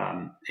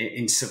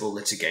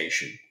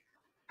litigation.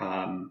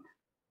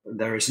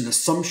 There is an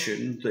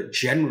assumption that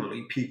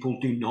generally people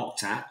do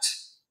not act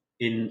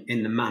in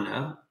the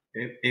manner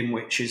in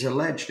which is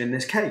alleged in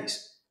this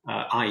case,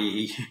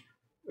 i.e.,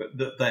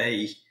 that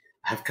they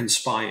have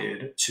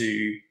conspired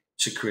to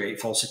create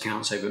false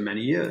accounts over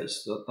many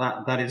years.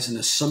 That is an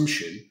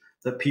assumption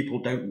that people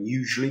don't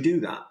usually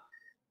do that.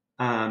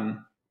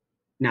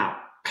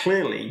 Now,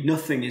 clearly,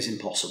 nothing is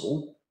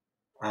impossible.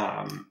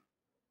 The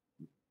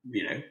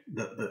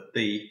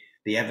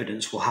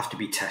evidence will have to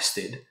be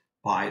tested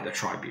by the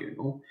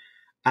tribunal.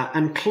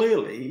 And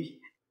clearly,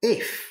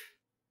 if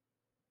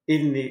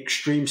in the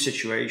extreme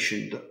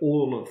situation that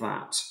all of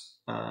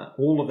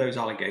those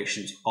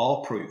allegations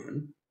are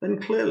proven, then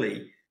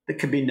clearly there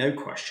can be no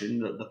question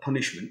that the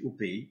punishment will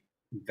be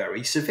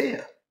very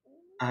severe.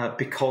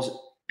 Because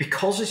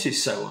it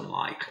is so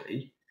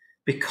unlikely,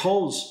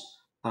 because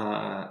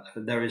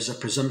there is a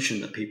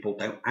presumption that people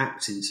don't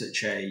act in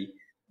such a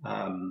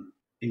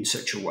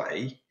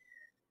way,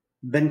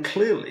 then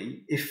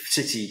clearly, if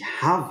City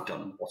have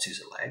done what is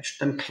alleged,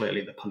 then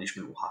clearly the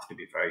punishment will have to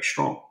be very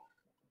strong.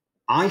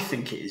 I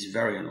think it is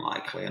very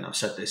unlikely, and I've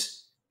said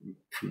this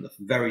from the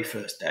very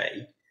first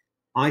day,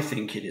 I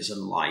think it is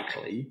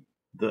unlikely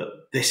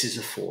that this is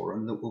a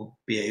forum that will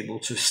be able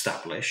to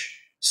establish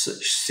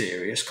such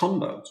serious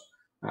conduct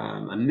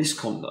and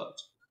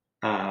misconduct.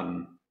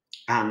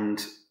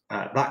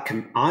 That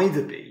can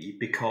either be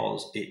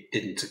because it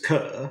didn't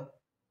occur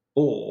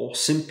or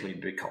simply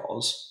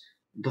because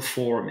the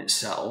forum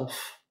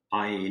itself,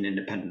 i.e. an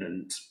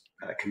independent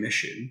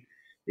commission,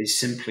 is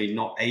simply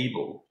not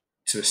able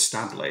to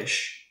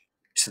establish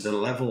to the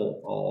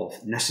level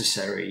of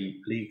necessary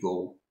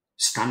legal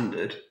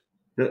standard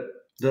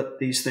that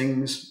these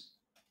things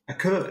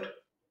occurred.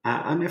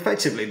 And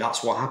effectively,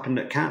 that's what happened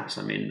at CAS.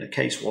 I mean, the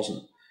case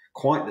wasn't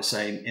quite the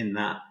same in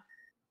that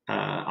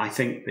I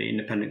think the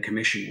Independent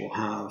Commission will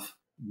have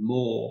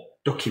more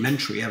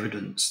documentary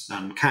evidence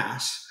than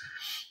CAS,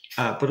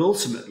 but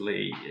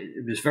ultimately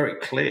it was very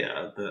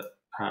clear that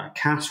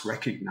CAS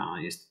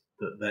recognised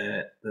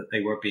that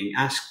they were being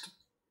asked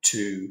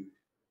to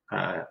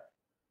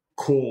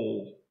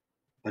call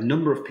a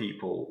number of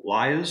people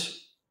liars,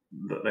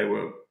 that they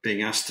were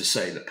being asked to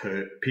say that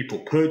people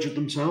perjured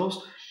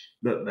themselves,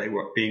 that they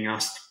were being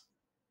asked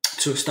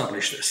to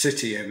establish that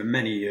City over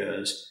many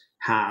years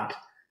had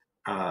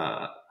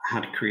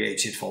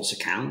created false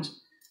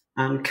accounts,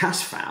 and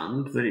CAS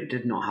found that it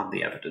did not have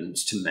the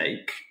evidence to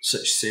make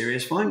such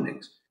serious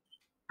findings.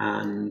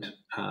 And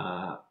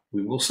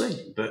we will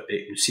see, but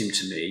it would seem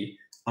to me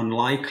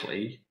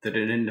unlikely that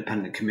an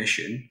independent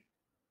commission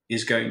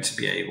is going to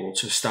be able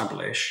to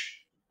establish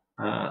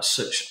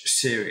such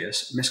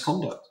serious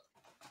misconduct.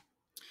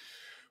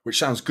 Which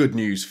sounds good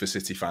news for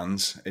City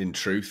fans, in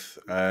truth,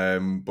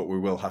 but we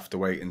will have to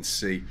wait and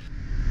see.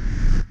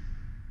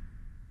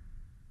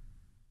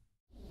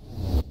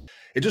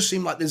 It does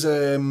seem like there's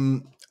a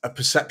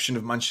perception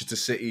of Manchester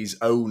City's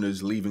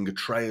owners leaving a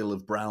trail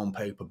of brown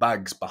paper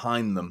bags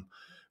behind them,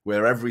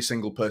 where every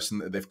single person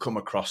that they've come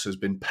across has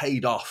been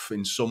paid off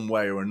in some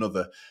way or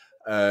another,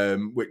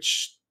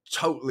 which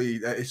totally,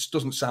 it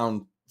doesn't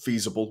sound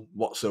feasible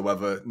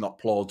whatsoever, not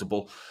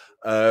plausible.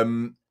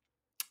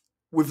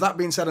 With that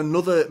being said,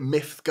 another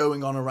myth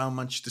going on around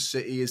Manchester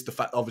City is the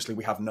fact, obviously,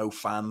 we have no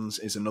fans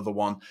is another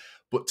one.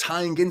 But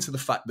tying into the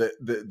fact that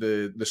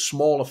the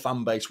smaller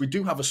fan base, we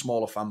do have a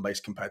smaller fan base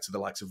compared to the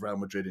likes of Real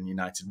Madrid and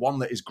United, one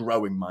that is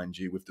growing, mind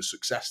you, with the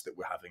success that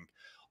we're having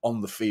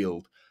on the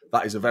field.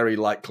 That is a very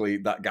likely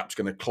that gap's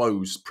going to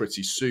close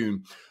pretty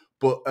soon.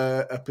 But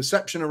a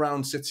perception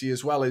around City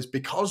as well is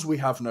because we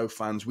have no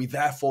fans, we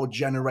therefore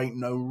generate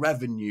no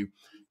revenue.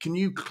 Can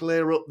you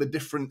clear up the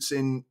difference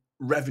in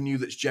revenue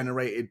that's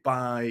generated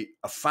by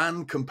a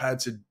fan compared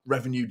to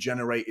revenue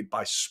generated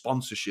by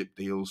sponsorship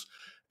deals,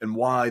 and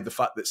why the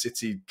fact that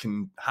City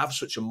can have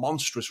such a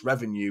monstrous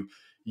revenue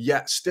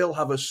yet still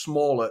have a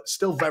smaller,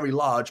 still very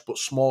large, but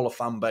smaller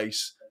fan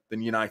base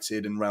than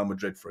United and Real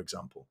Madrid, for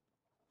example?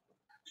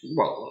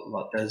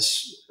 Well,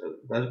 there's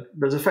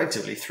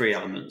effectively three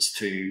elements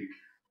to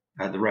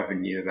the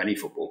revenue of any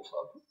football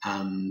club,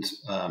 and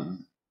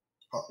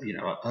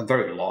a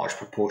very large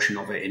proportion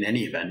of it in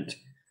any event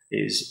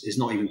is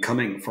not even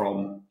coming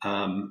from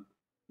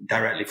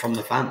directly from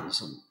the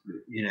fans.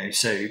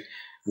 So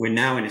we're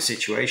now in a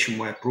situation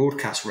where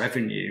broadcast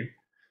revenue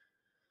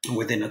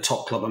within a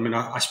top club. I mean,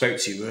 I spoke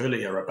to you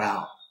earlier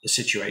about the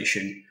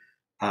situation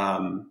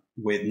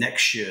with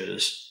next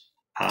year's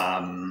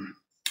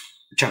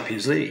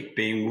Champions League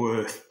being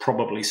worth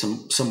probably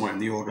somewhere in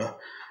the order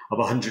of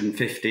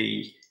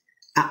 150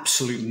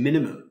 absolute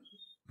minimum.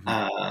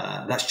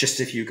 That's just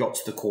if you got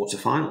to the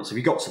quarterfinals. If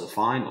you got to the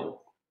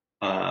final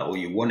or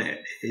you won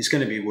it, it's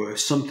going to be worth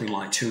something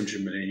like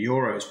 200 million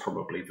euros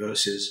probably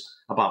versus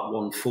about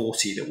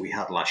 140 that we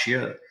had last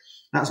year.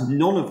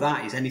 None of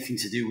that is anything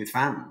to do with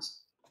fans,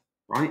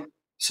 right?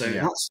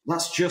 So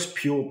that's just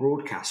pure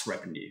broadcast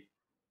revenue.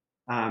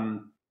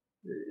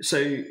 So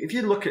if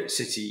you look at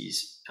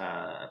City's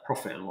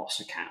profit and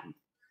loss account,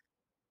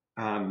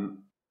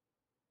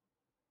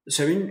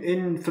 so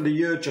in for the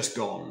year just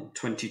gone,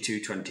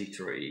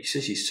 22-23,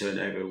 City's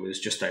turnover was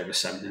just over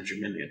 700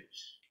 million,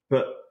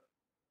 but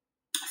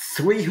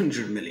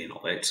 300 million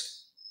of it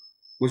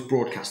was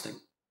broadcasting.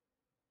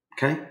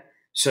 Okay,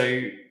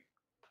 so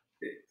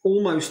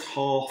almost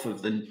half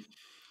of the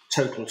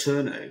total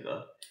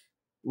turnover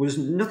was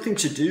nothing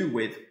to do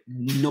with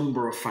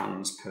number of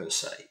fans per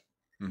se.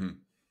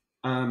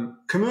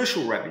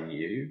 Commercial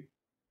revenue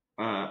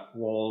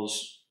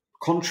was,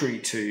 contrary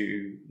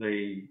to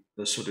the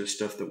sort of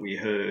stuff that we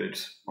heard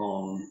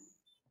on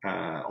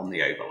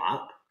the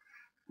overlap,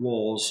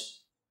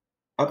 was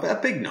a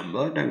big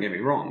number, don't get me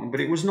wrong, but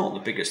it was not the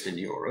biggest in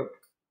Europe.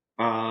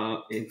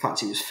 In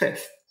fact, it was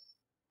fifth,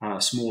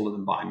 smaller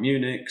than Bayern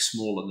Munich,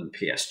 smaller than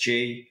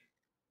PSG,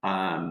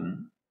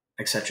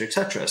 etc.,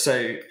 etc.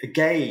 So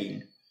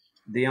again,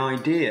 the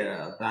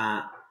idea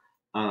that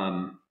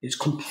it's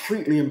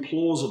completely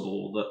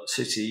implausible that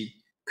City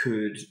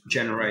could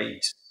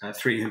generate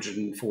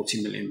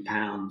 £340 million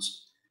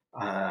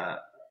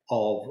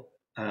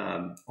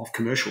of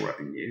commercial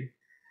revenue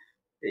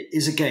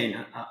is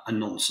again a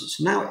nonsense.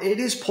 Now, it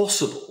is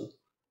possible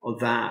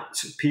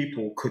that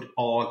people could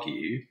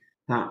argue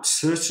that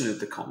certain of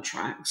the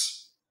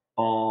contracts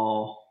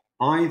are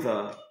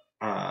either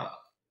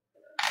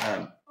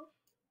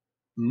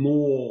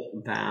more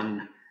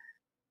than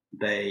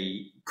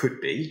they could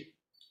be,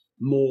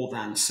 more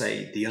than,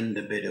 say, the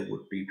underbidder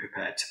would be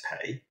prepared to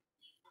pay.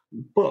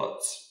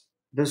 But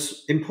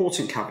there's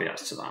important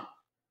caveats to that.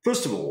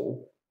 First of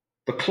all,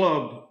 the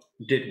club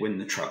did win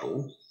the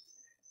treble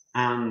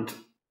and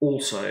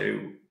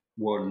also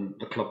won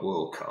the Club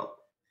World Cup.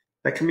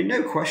 There can be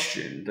no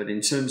question that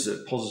in terms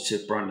of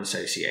positive brand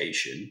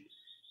association,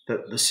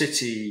 that the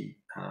City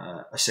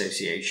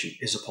association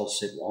is a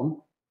positive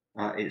one.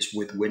 It's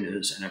with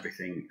winners and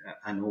everything,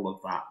 and all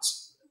of that,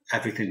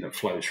 everything that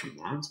flows from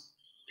that.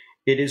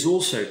 It is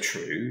also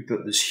true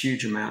that there's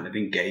huge amount of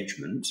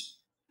engagement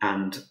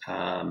and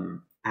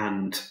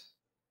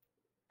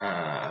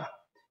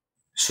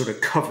sort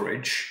of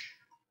coverage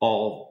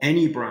of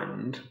any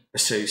brand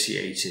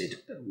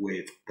associated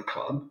with the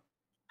club.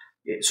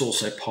 It's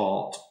also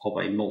part of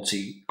a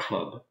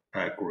multi-club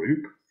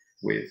group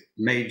with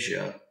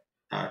major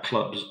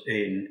clubs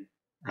in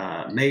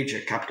major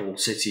capital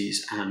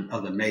cities and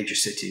other major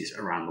cities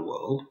around the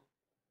world.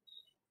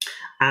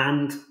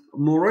 And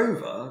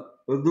moreover,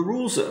 the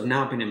rules that have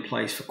now been in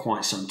place for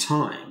quite some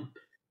time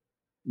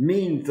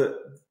mean that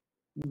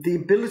the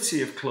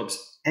ability of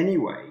clubs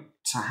anyway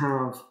to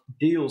have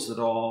deals that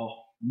are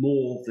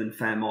more than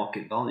fair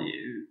market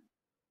value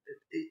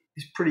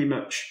is pretty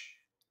much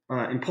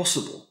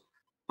impossible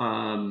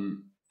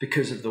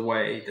because of the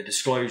way the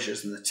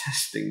disclosures and the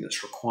testing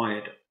that's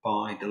required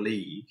by the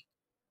league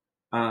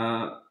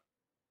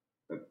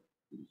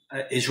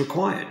is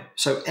required.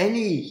 So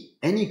any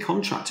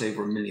contract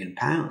over £1 million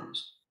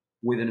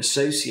with an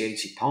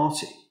associated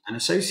party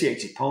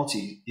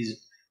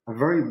is a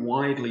very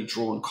widely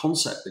drawn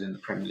concept within the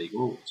Premier League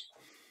rules.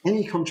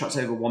 Any contract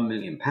over £1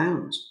 million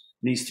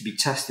needs to be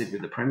tested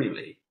with the Premier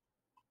League.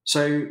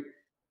 So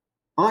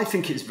I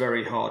think it's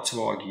very hard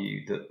to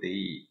argue that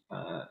the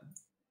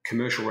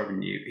commercial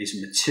revenue is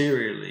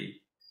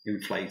materially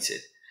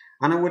inflated.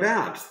 And I would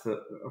add that,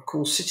 of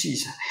course,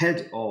 City's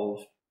head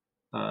of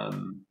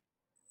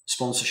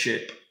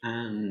sponsorship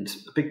and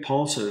a big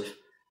part of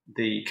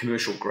the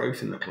commercial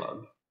growth in the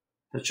club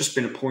has just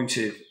been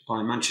appointed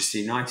by Manchester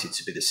United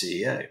to be the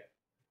CEO.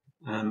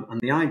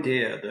 And the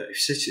idea that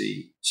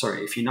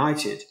if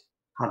United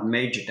had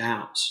major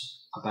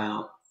doubts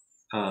about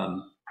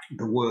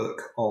the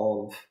work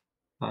of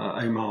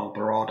Omar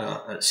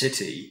Barada at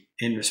City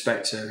in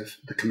respect of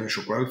the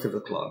commercial growth of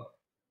the club,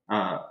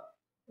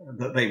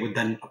 that they would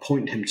then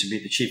appoint him to be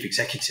the chief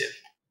executive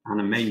and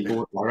a main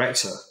board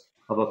director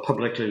of a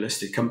publicly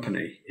listed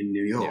company in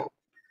New York,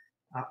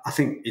 I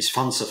think is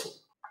fanciful.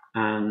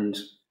 And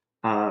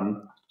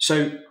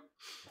so,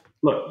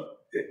 look,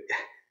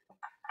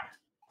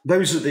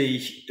 those are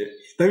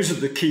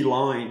the key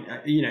line.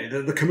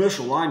 The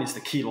commercial line is the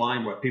key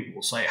line where people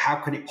will say, how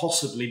can it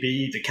possibly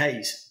be the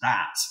case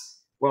that?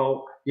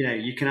 Well,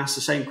 you can ask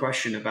the same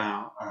question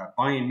about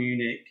Bayern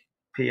Munich,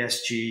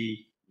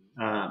 PSG,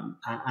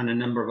 and a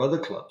number of other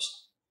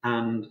clubs.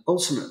 And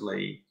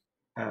ultimately,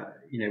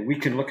 we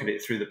can look at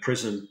it through the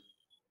prism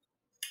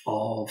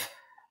of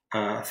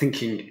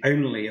thinking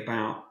only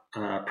about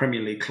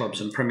Premier League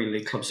clubs and Premier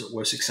League clubs that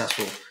were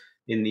successful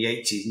in the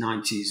 80s,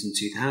 90s, and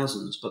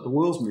 2000s. But the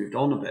world's moved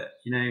on a bit,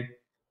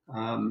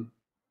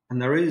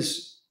 and there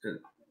is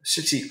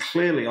City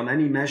clearly on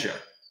any measure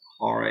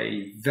are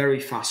a very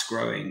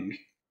fast-growing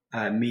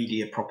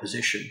media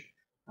proposition,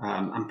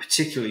 and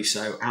particularly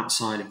so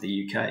outside of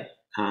the UK.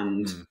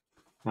 And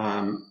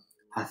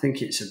I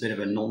think it's a bit of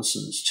a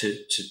nonsense to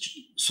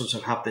sort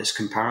of have this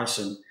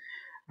comparison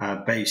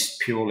based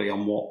purely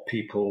on what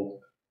people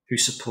who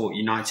support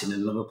United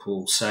and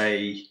Liverpool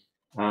say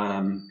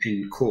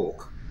in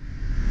Cork.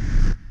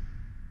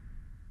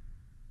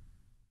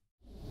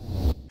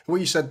 What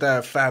you said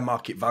there, fair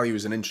market value,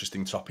 is an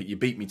interesting topic. You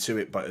beat me to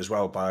it, but as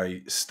well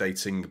by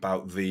stating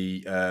about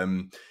the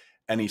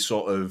any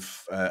sort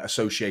of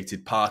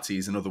associated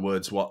parties. In other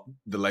words, what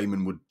the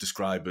layman would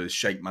describe as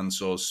Sheikh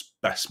Mansour's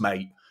best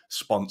mate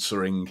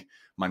sponsoring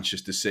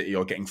Manchester City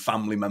or getting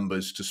family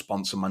members to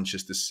sponsor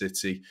Manchester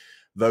City.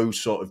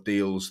 Those sort of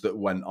deals that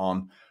went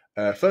on.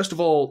 First of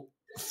all,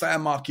 fair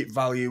market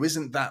value,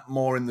 isn't that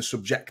more in the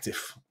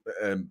subjective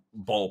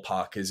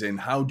ballpark, as in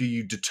how do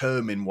you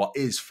determine what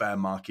is fair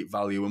market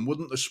value? And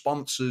wouldn't the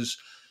sponsors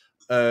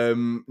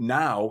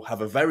now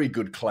have a very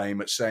good claim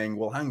at saying,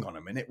 well, hang on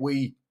a minute,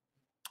 we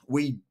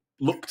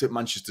looked at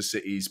Manchester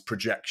City's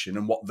projection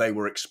and what they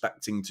were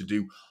expecting to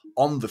do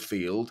on the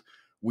field.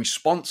 We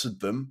sponsored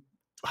them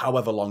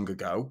however long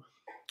ago,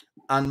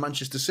 and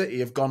Manchester City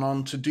have gone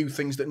on to do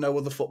things that no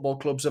other football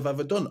clubs have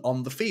ever done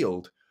on the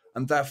field.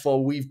 And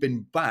therefore, we've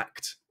been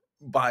backed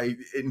by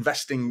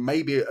investing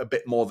maybe a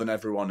bit more than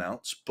everyone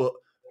else, but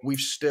we've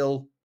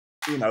still,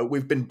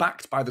 we've been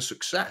backed by the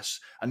success.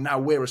 And now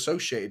we're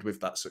associated with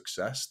that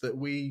success, that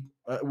we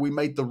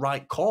made the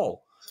right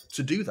call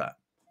to do that.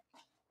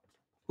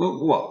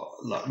 Well,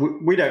 look,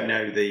 we don't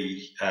know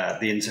the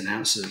ins and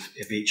outs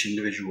of each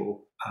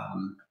individual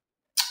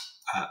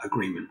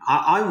agreement.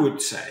 I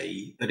would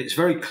say that it's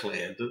very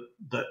clear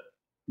that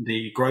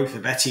the growth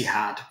of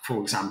Etihad,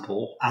 for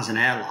example, as an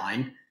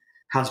airline,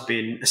 has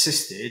been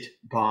assisted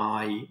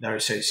by their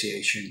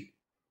association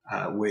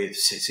with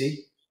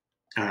City,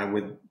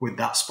 with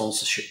that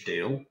sponsorship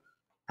deal,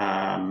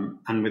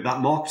 and with that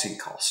marketing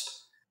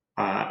cost,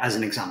 as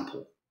an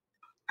example.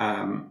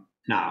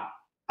 Now,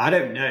 I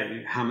don't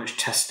know how much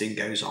testing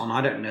goes on.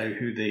 I don't know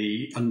who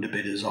the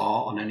underbidders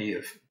are on any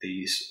of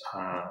these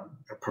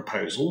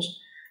proposals.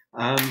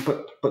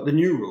 But the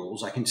new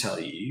rules, I can tell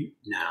you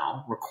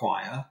now,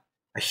 require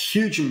a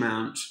huge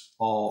amount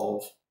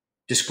of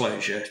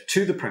disclosure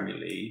to the Premier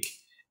League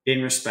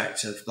in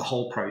respect of the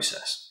whole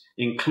process,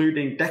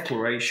 including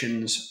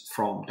declarations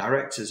from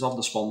directors of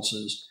the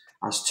sponsors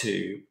as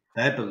to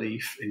their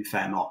belief in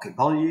fair market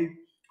value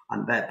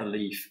and their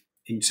belief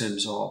in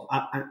terms of,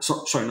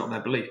 not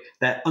their belief,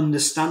 their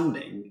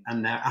understanding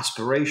and their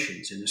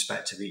aspirations in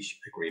respect of each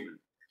agreement.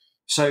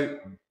 So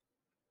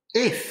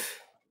if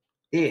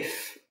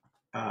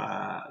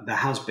there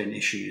has been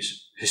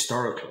issues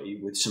historically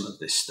with some of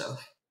this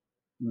stuff,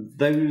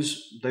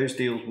 those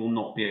deals will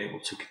not be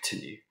able to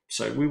continue.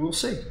 So we will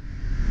see.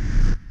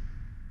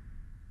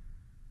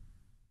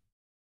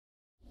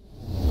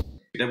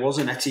 There was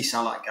an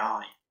Etisalat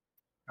guy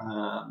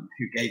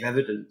who gave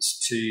evidence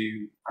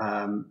to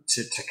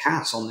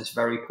CAS on this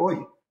very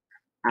point,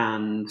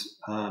 and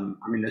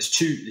there's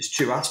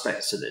two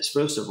aspects to this.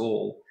 First of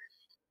all,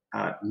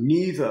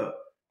 neither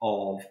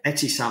of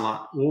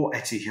Etisalat or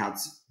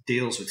Etihad's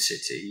deals with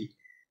City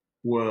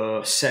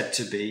were said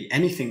to be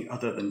anything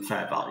other than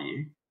fair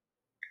value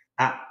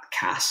at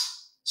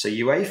CAS. So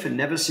UEFA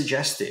never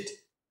suggested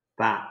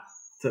that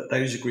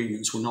those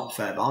agreements were not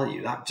fair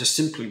value. That just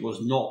simply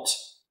was not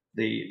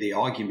the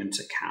argument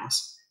at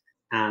CAS.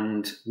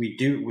 And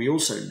we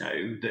also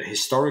know that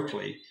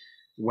historically,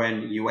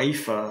 when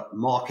UEFA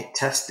market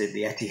tested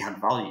the Etihad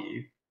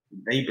value,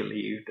 they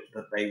believed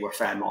that they were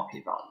fair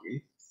market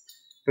value.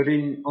 But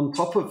on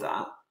top of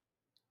that,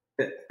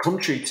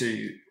 contrary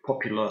to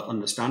popular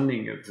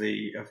understanding of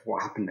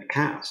what happened at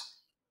CAS,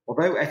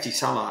 although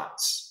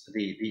Etisalat's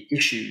the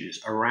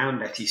issues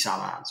around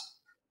Etisalat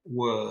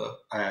were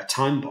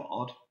time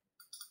barred,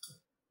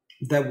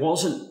 there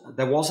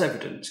was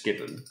evidence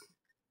given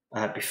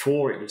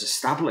before it was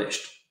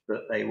established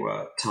that they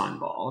were time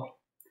barred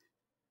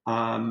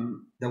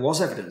there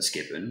was evidence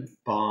given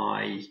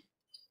by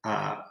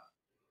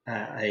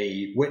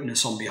a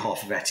witness on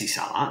behalf of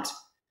Etisalat,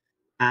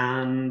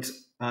 and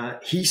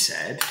he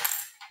said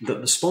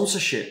that the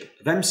sponsorship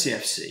of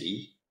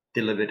MCFC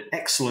delivered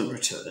excellent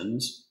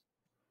returns,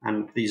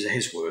 and these are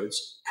his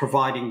words,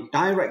 providing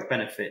direct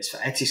benefits for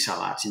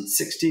Etisalat in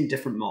 16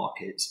 different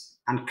markets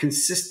and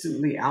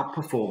consistently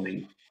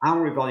outperforming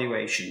our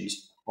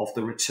evaluations of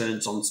the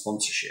returns on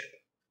sponsorship.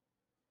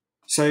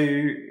 So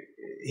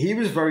he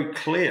was very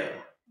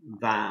clear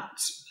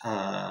that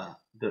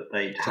that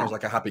they'd sounds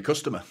like a happy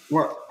customer.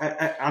 Well,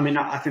 I mean,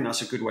 I think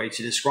that's a good way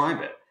to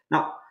describe it.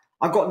 Now,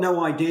 I've got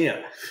no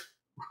idea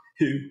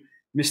who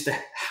Mr.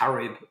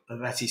 Harib of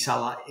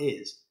Etisalat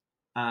is,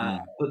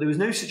 but there was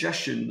no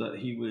suggestion that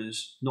he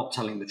was not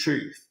telling the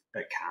truth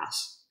at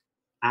CAS,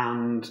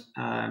 and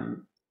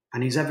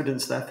his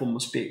evidence therefore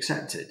must be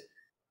accepted.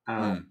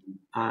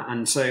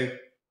 And so,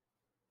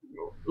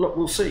 look,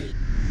 we'll see.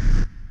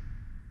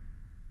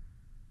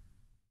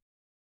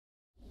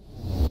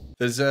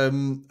 There's a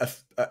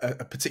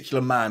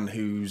particular man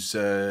who's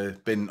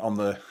been on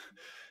the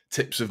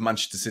tips of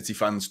Manchester City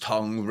fans'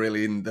 tongue,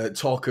 really, in the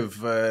talk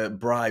of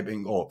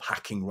bribing, or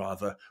hacking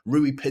rather.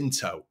 Rui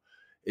Pinto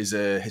is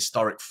a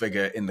historic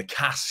figure in the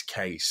CAS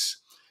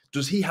case.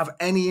 Does he have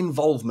any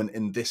involvement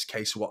in this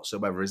case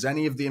whatsoever? Is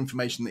any of the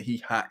information that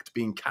he hacked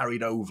being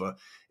carried over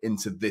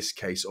into this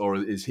case, or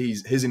is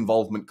his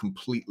involvement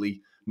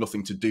completely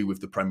nothing to do with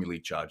the Premier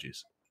League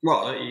charges?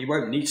 Well, he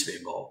won't need to be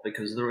involved,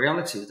 because the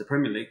reality is the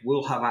Premier League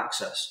will have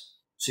access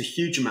to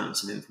huge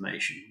amounts of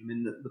information. I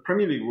mean, the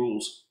Premier League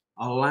rules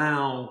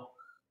allow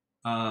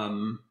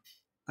the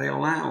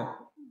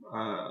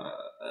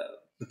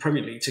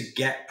Premier League to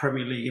get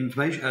Premier League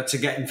information, to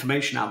get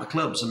information out of the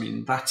clubs. I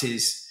mean, that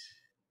is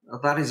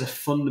a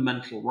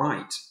fundamental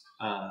right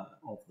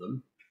of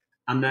them,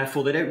 and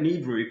therefore they don't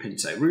need Rui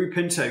Pinto. Rui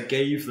Pinto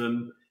gave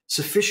them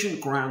sufficient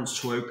grounds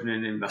to open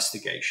an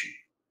investigation.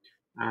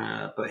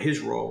 But his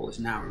role is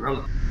now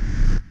irrelevant.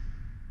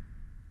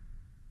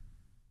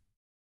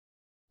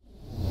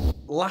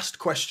 Last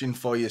question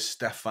for you,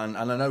 Stefan,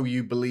 and I know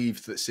you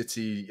believe that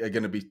City are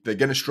going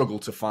to struggle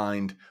to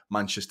find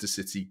Manchester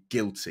City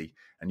guilty,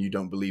 and you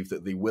don't believe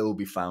that they will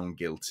be found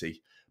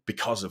guilty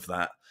because of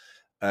that.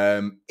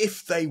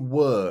 If they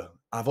were,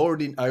 I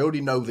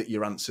already know that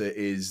your answer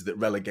is that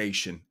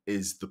relegation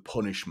is the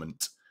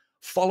punishment.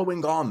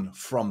 Following on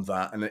from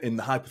that, and in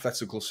the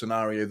hypothetical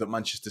scenario that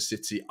Manchester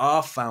City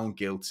are found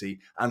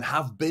guilty and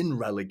have been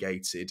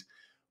relegated,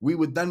 we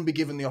would then be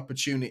given the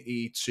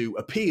opportunity to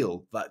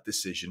appeal that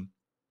decision.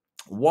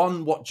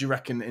 One, what do you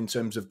reckon in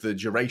terms of the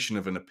duration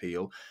of an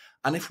appeal?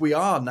 And if we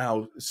are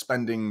now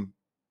spending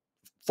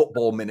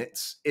football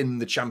minutes in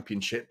the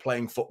Championship,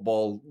 playing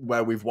football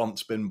where we've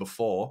once been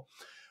before,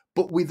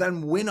 but we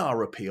then win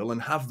our appeal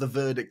and have the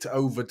verdict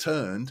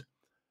overturned,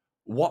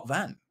 what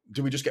then?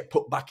 Do we just get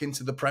put back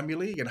into the Premier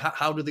League? And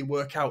how do they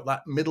work out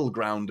that middle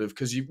ground of,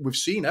 because we've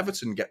seen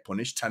Everton get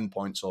punished 10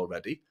 points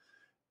already.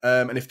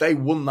 And if they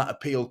won that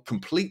appeal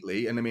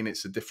completely, and I mean,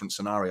 it's a different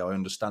scenario, I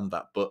understand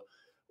that, but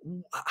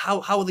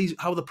how are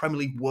the Premier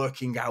League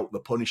working out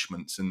the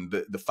punishments and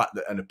the fact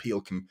that an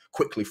appeal can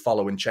quickly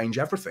follow and change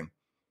everything?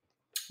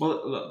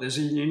 Well, look, there's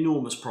an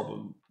enormous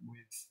problem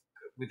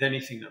with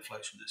anything that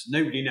flows from this.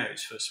 Nobody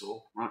knows, first of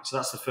all, right? So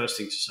that's the first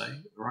thing to say,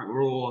 right?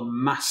 We're all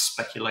on mass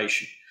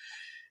speculation.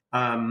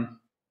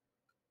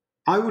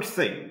 I would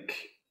think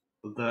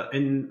that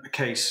in a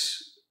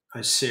case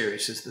as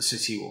serious as the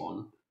City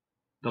one,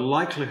 the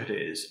likelihood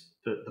is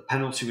that the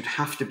penalty would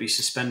have to be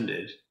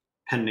suspended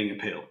pending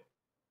appeal.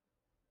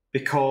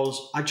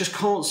 Because I just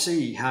can't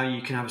see how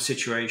you can have a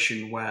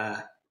situation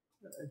where,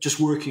 just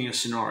working a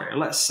scenario,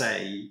 let's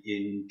say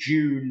in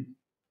June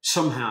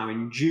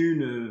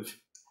of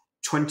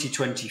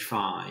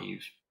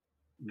 2025,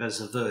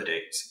 there's a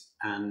verdict,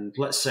 and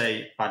let's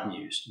say bad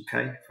news,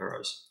 okay, for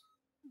us.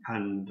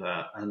 And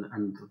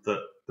the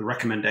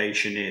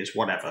recommendation is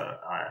whatever,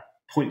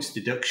 points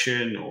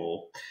deduction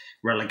or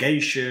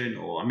relegation,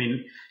 or, I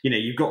mean,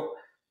 you've got,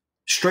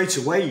 straight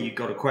away you've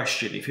got a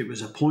question if it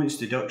was a points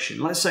deduction.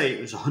 Let's say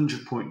it was a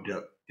 100-point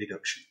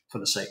deduction for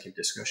the sake of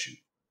discussion.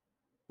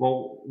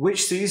 Well,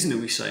 which season are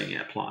we saying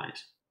it applied?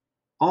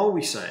 Are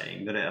we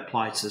saying that it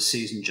applied to the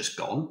season just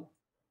gone,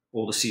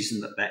 or the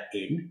season that they're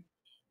in?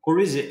 Or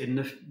is it in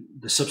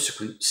the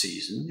subsequent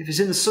season? If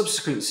it's in the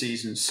subsequent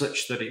season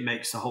such that it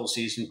makes the whole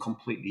season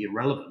completely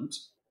irrelevant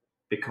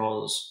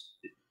because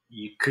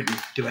you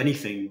couldn't do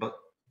anything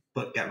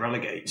but get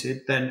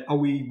relegated, then are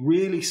we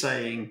really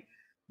saying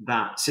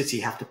that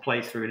City have to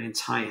play through an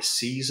entire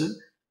season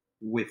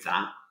with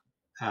that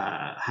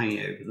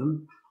hanging over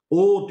them?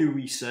 Or do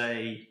we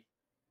say,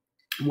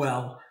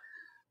 well,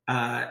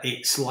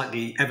 it's like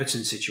the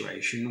Everton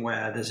situation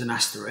where there's an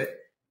asterisk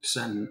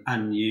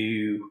and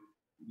you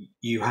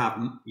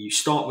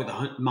start with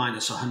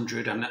minus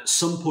 100, and at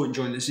some point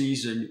during the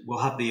season we'll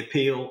have the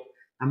appeal,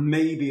 and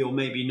maybe or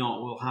maybe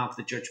not we'll have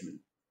the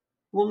judgment.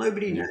 Well,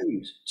 nobody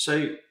knows.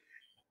 So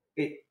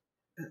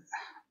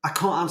I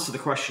can't answer the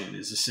question.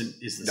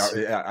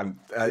 Yeah, and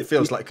it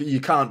feels like you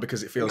can't,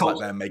 because it feels like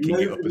they're making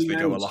it up as they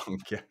go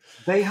along. Yeah,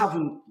 they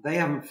haven't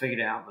figured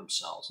it out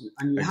themselves,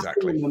 and you have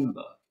to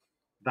remember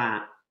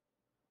that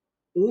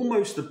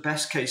almost the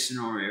best case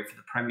scenario for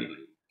the Premier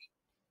League,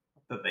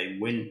 that they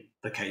win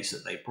the case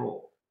that they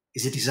brought,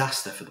 is a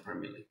disaster for the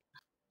Premier League.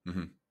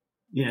 Mm-hmm.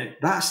 You know,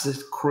 that's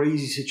the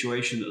crazy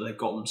situation that they've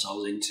got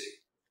themselves into.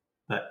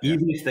 That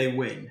even if they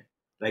win,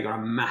 they got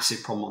a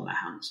massive problem on their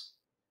hands.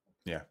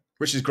 Yeah,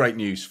 which is great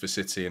news for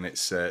City, and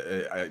it's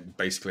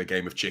basically a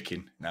game of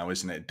chicken now,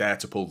 isn't it? Dare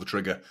to pull the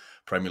trigger,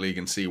 Premier League,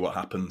 and see what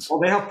happens. Well,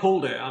 they have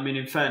pulled it. I mean,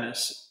 in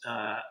fairness,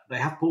 they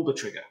have pulled the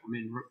trigger. I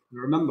mean,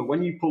 remember,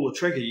 when you pull the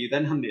trigger, you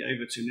then hand it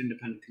over to an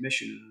independent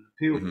commission and an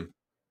appeal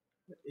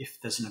if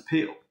there's an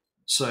appeal.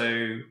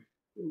 So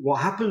what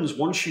happens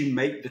once you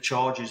make the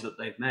charges that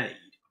they've made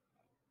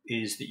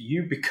is that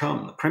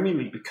the Premier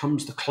League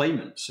becomes the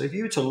claimant. So if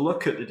you were to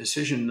look at the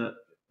decision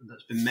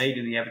that's been made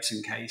in the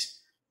Everton case,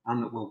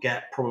 and that we'll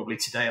get probably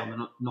today on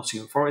the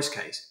Nottingham Forest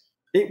case,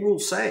 it will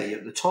say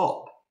at the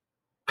top,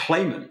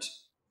 claimant,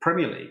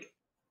 Premier League.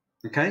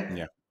 Okay?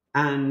 Yeah.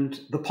 And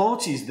the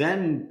parties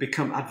then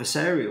become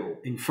adversarial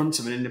in front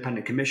of an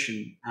independent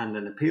commission and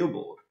an appeal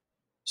board.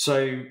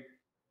 So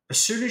as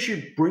soon as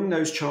you bring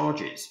those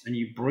charges and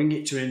you bring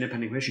it to an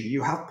independent commission,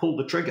 you have pulled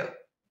the trigger.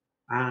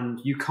 And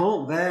you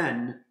can't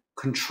then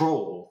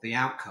control the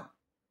outcome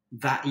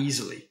that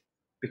easily,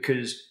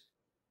 because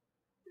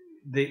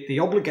the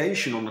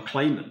obligation on the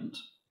claimant,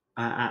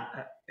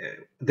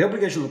 the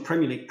obligation on the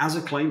Premier League as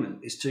a claimant,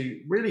 is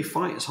to really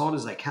fight as hard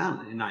as they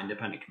can in that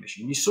independent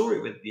commission. You saw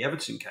it with the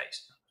Everton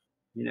case.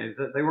 You know,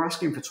 they were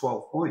asking for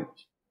 12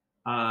 points.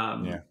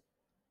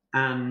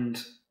 And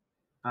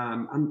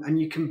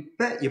you can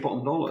bet your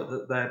bottom dollar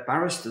that their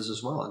barristers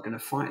as well are going to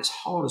fight as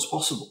hard as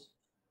possible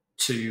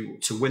to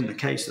win the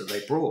case that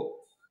they brought.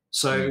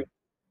 So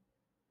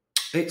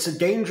it's a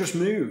dangerous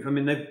move. I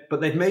mean,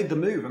 they've made the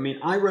move. I mean,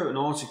 I wrote an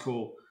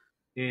article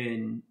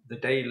in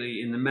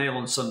the Mail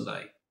on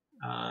Sunday,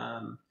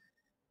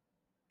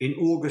 in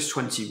August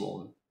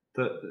 21,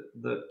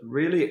 that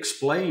really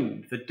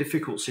explained the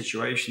difficult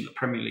situation the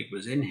Premier League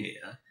was in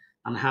here,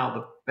 and how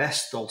the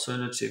best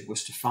alternative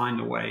was to find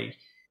a way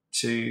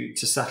to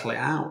settle it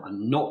out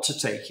and not to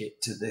take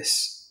it to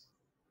this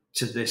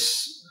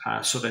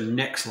sort of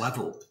next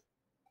level.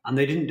 And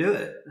they didn't do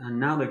it, and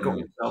now they've got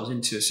themselves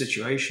into a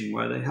situation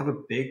where they have a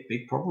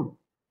big problem.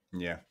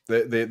 Yeah,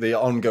 the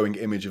ongoing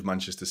image of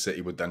Manchester City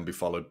would then be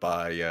followed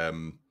by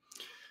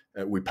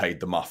we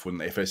paid them off,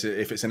 wouldn't it?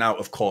 If it's an out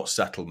of court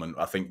settlement,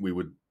 I think we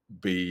would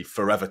be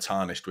forever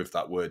tarnished with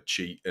that word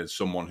cheat as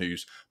someone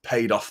who's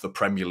paid off the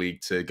Premier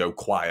League to go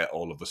quiet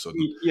all of a sudden.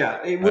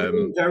 Yeah, it would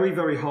be very,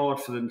 very hard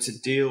for them to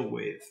deal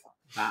with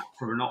that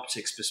from an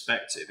optics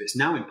perspective. It's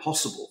now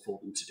impossible for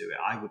them to do it,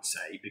 I would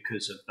say,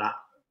 because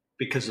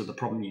of the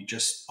problem you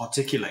just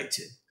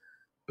articulated.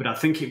 But I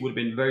think it would have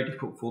been very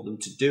difficult for them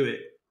to do it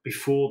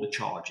before the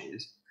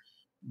charges.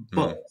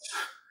 But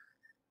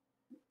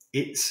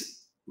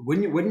it's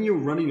when you're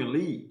running a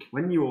league,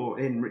 when you're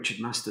in Richard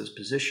Masters'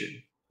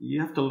 position, you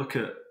have to look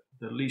at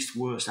the least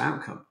worst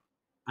outcome.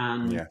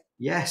 And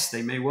yes,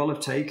 they may well have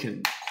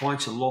taken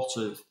quite a lot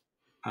of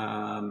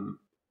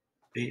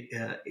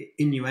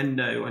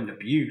innuendo and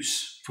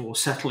abuse for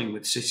settling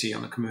with City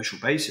on a commercial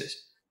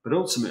basis, but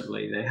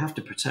ultimately they have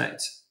to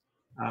protect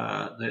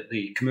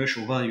the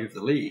commercial value of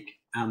the league,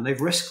 and they've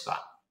risked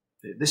that.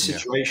 This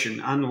situation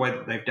and the way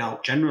that they've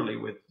dealt generally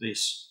with the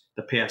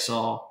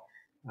PSR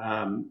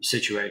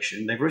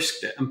situation, they've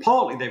risked it. And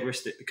partly they've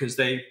risked it because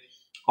they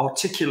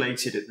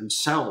articulated it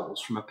themselves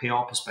from a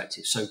PR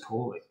perspective so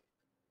poorly.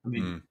 I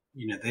mean,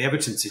 you know, the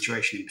Everton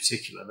situation in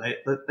particular,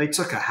 they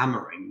took a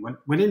hammering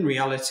when in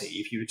reality,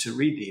 if you were to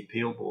read the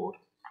appeal board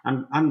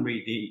and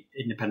read the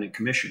independent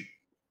commission,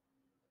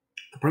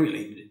 the Premier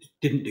League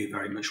didn't do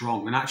very much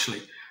wrong. And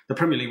actually, the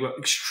Premier League were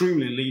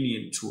extremely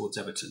lenient towards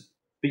Everton.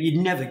 But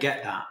you'd never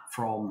get that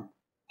from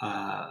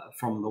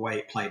the way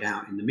it played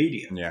out in the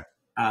media.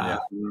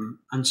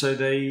 And so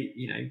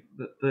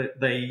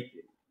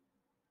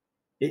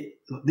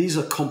these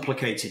are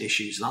complicated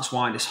issues. That's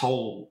why this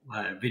whole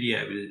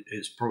video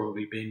has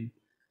probably been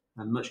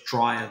much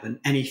drier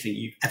than anything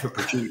you've ever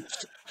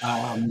produced.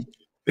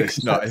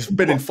 It's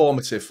been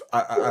informative.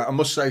 I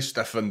must say,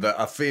 Stefan, that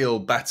I feel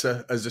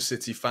better as a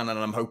City fan, and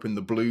I'm hoping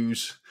the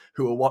Blues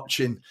who are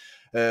watching,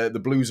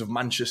 the Blues of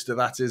Manchester,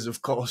 that is,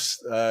 of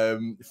course,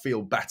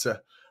 feel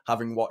better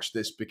having watched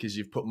this, because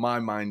you've put my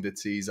mind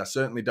at ease. I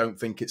certainly don't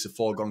think it's a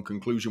foregone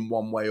conclusion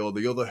one way or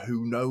the other.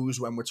 Who knows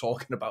when we're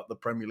talking about the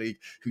Premier League,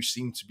 who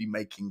seem to be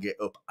making it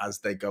up as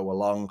they go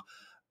along.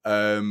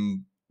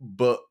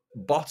 But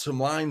bottom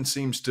line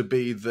seems to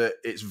be that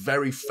it's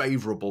very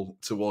favourable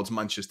towards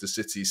Manchester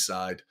City's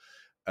side,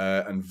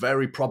 and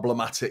very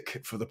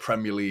problematic for the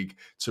Premier League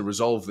to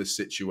resolve this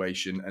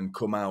situation and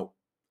come out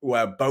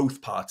where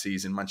both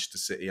parties in Manchester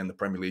City and the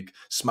Premier League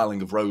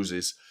smelling of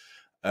roses.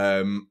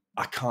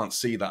 I can't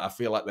see that. I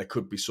feel like there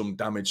could be some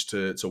damage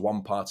to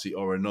one party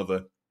or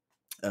another.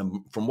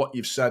 From what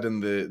you've said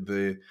and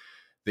the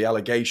the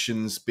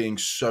allegations being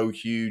so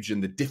huge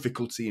and the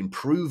difficulty in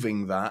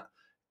proving that,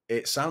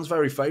 it sounds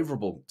very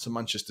favourable to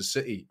Manchester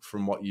City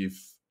from what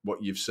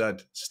you've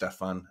said,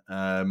 Stefan.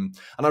 And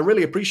I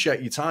really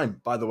appreciate your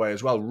time, by the way,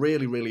 as well.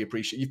 Really, really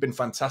appreciate it. You've been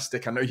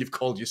fantastic. I know you've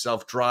called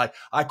yourself dry.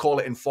 I call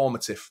it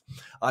informative.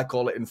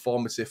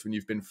 And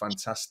you've been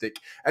fantastic.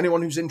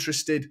 Anyone who's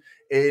interested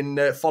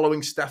in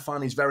following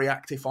Stefan, he's very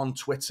active on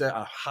Twitter.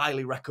 I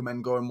highly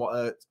recommend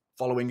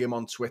following him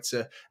on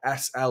Twitter.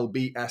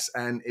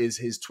 SLBSN is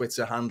his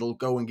Twitter handle.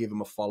 Go and give him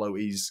a follow.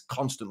 He's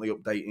constantly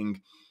updating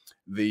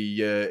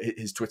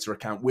his Twitter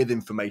account with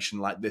information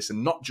like this,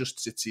 and not just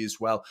City as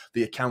well,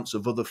 the accounts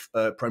of other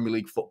Premier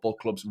League football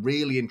clubs.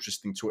 Really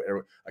interesting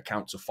Twitter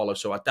account to follow,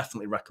 so I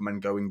definitely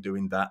recommend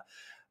doing that.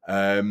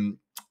 And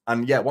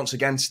yeah, once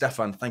again,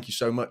 Stefan, thank you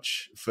so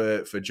much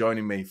for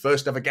joining me.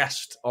 First ever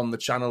guest on the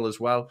channel as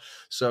well.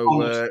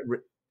 So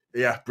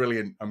yeah,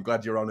 brilliant. I'm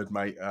glad you're honoured,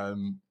 mate.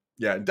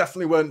 Yeah,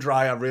 definitely weren't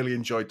dry. I really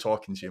enjoyed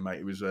talking to you, mate.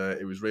 It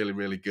was really,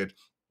 really good.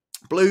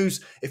 Blues,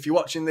 if you're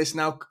watching this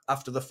now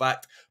after the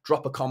fact,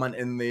 drop a comment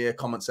in the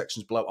comment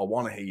sections below. I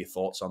want to hear your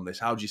thoughts on this.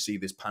 How do you see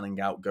this panning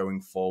out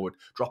going forward?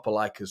 Drop a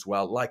like as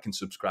well. Like and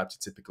subscribe to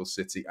Typical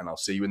City, and I'll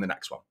see you in the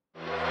next one.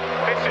 This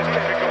is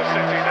Typical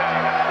City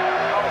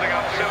now, holding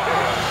up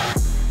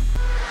silverware.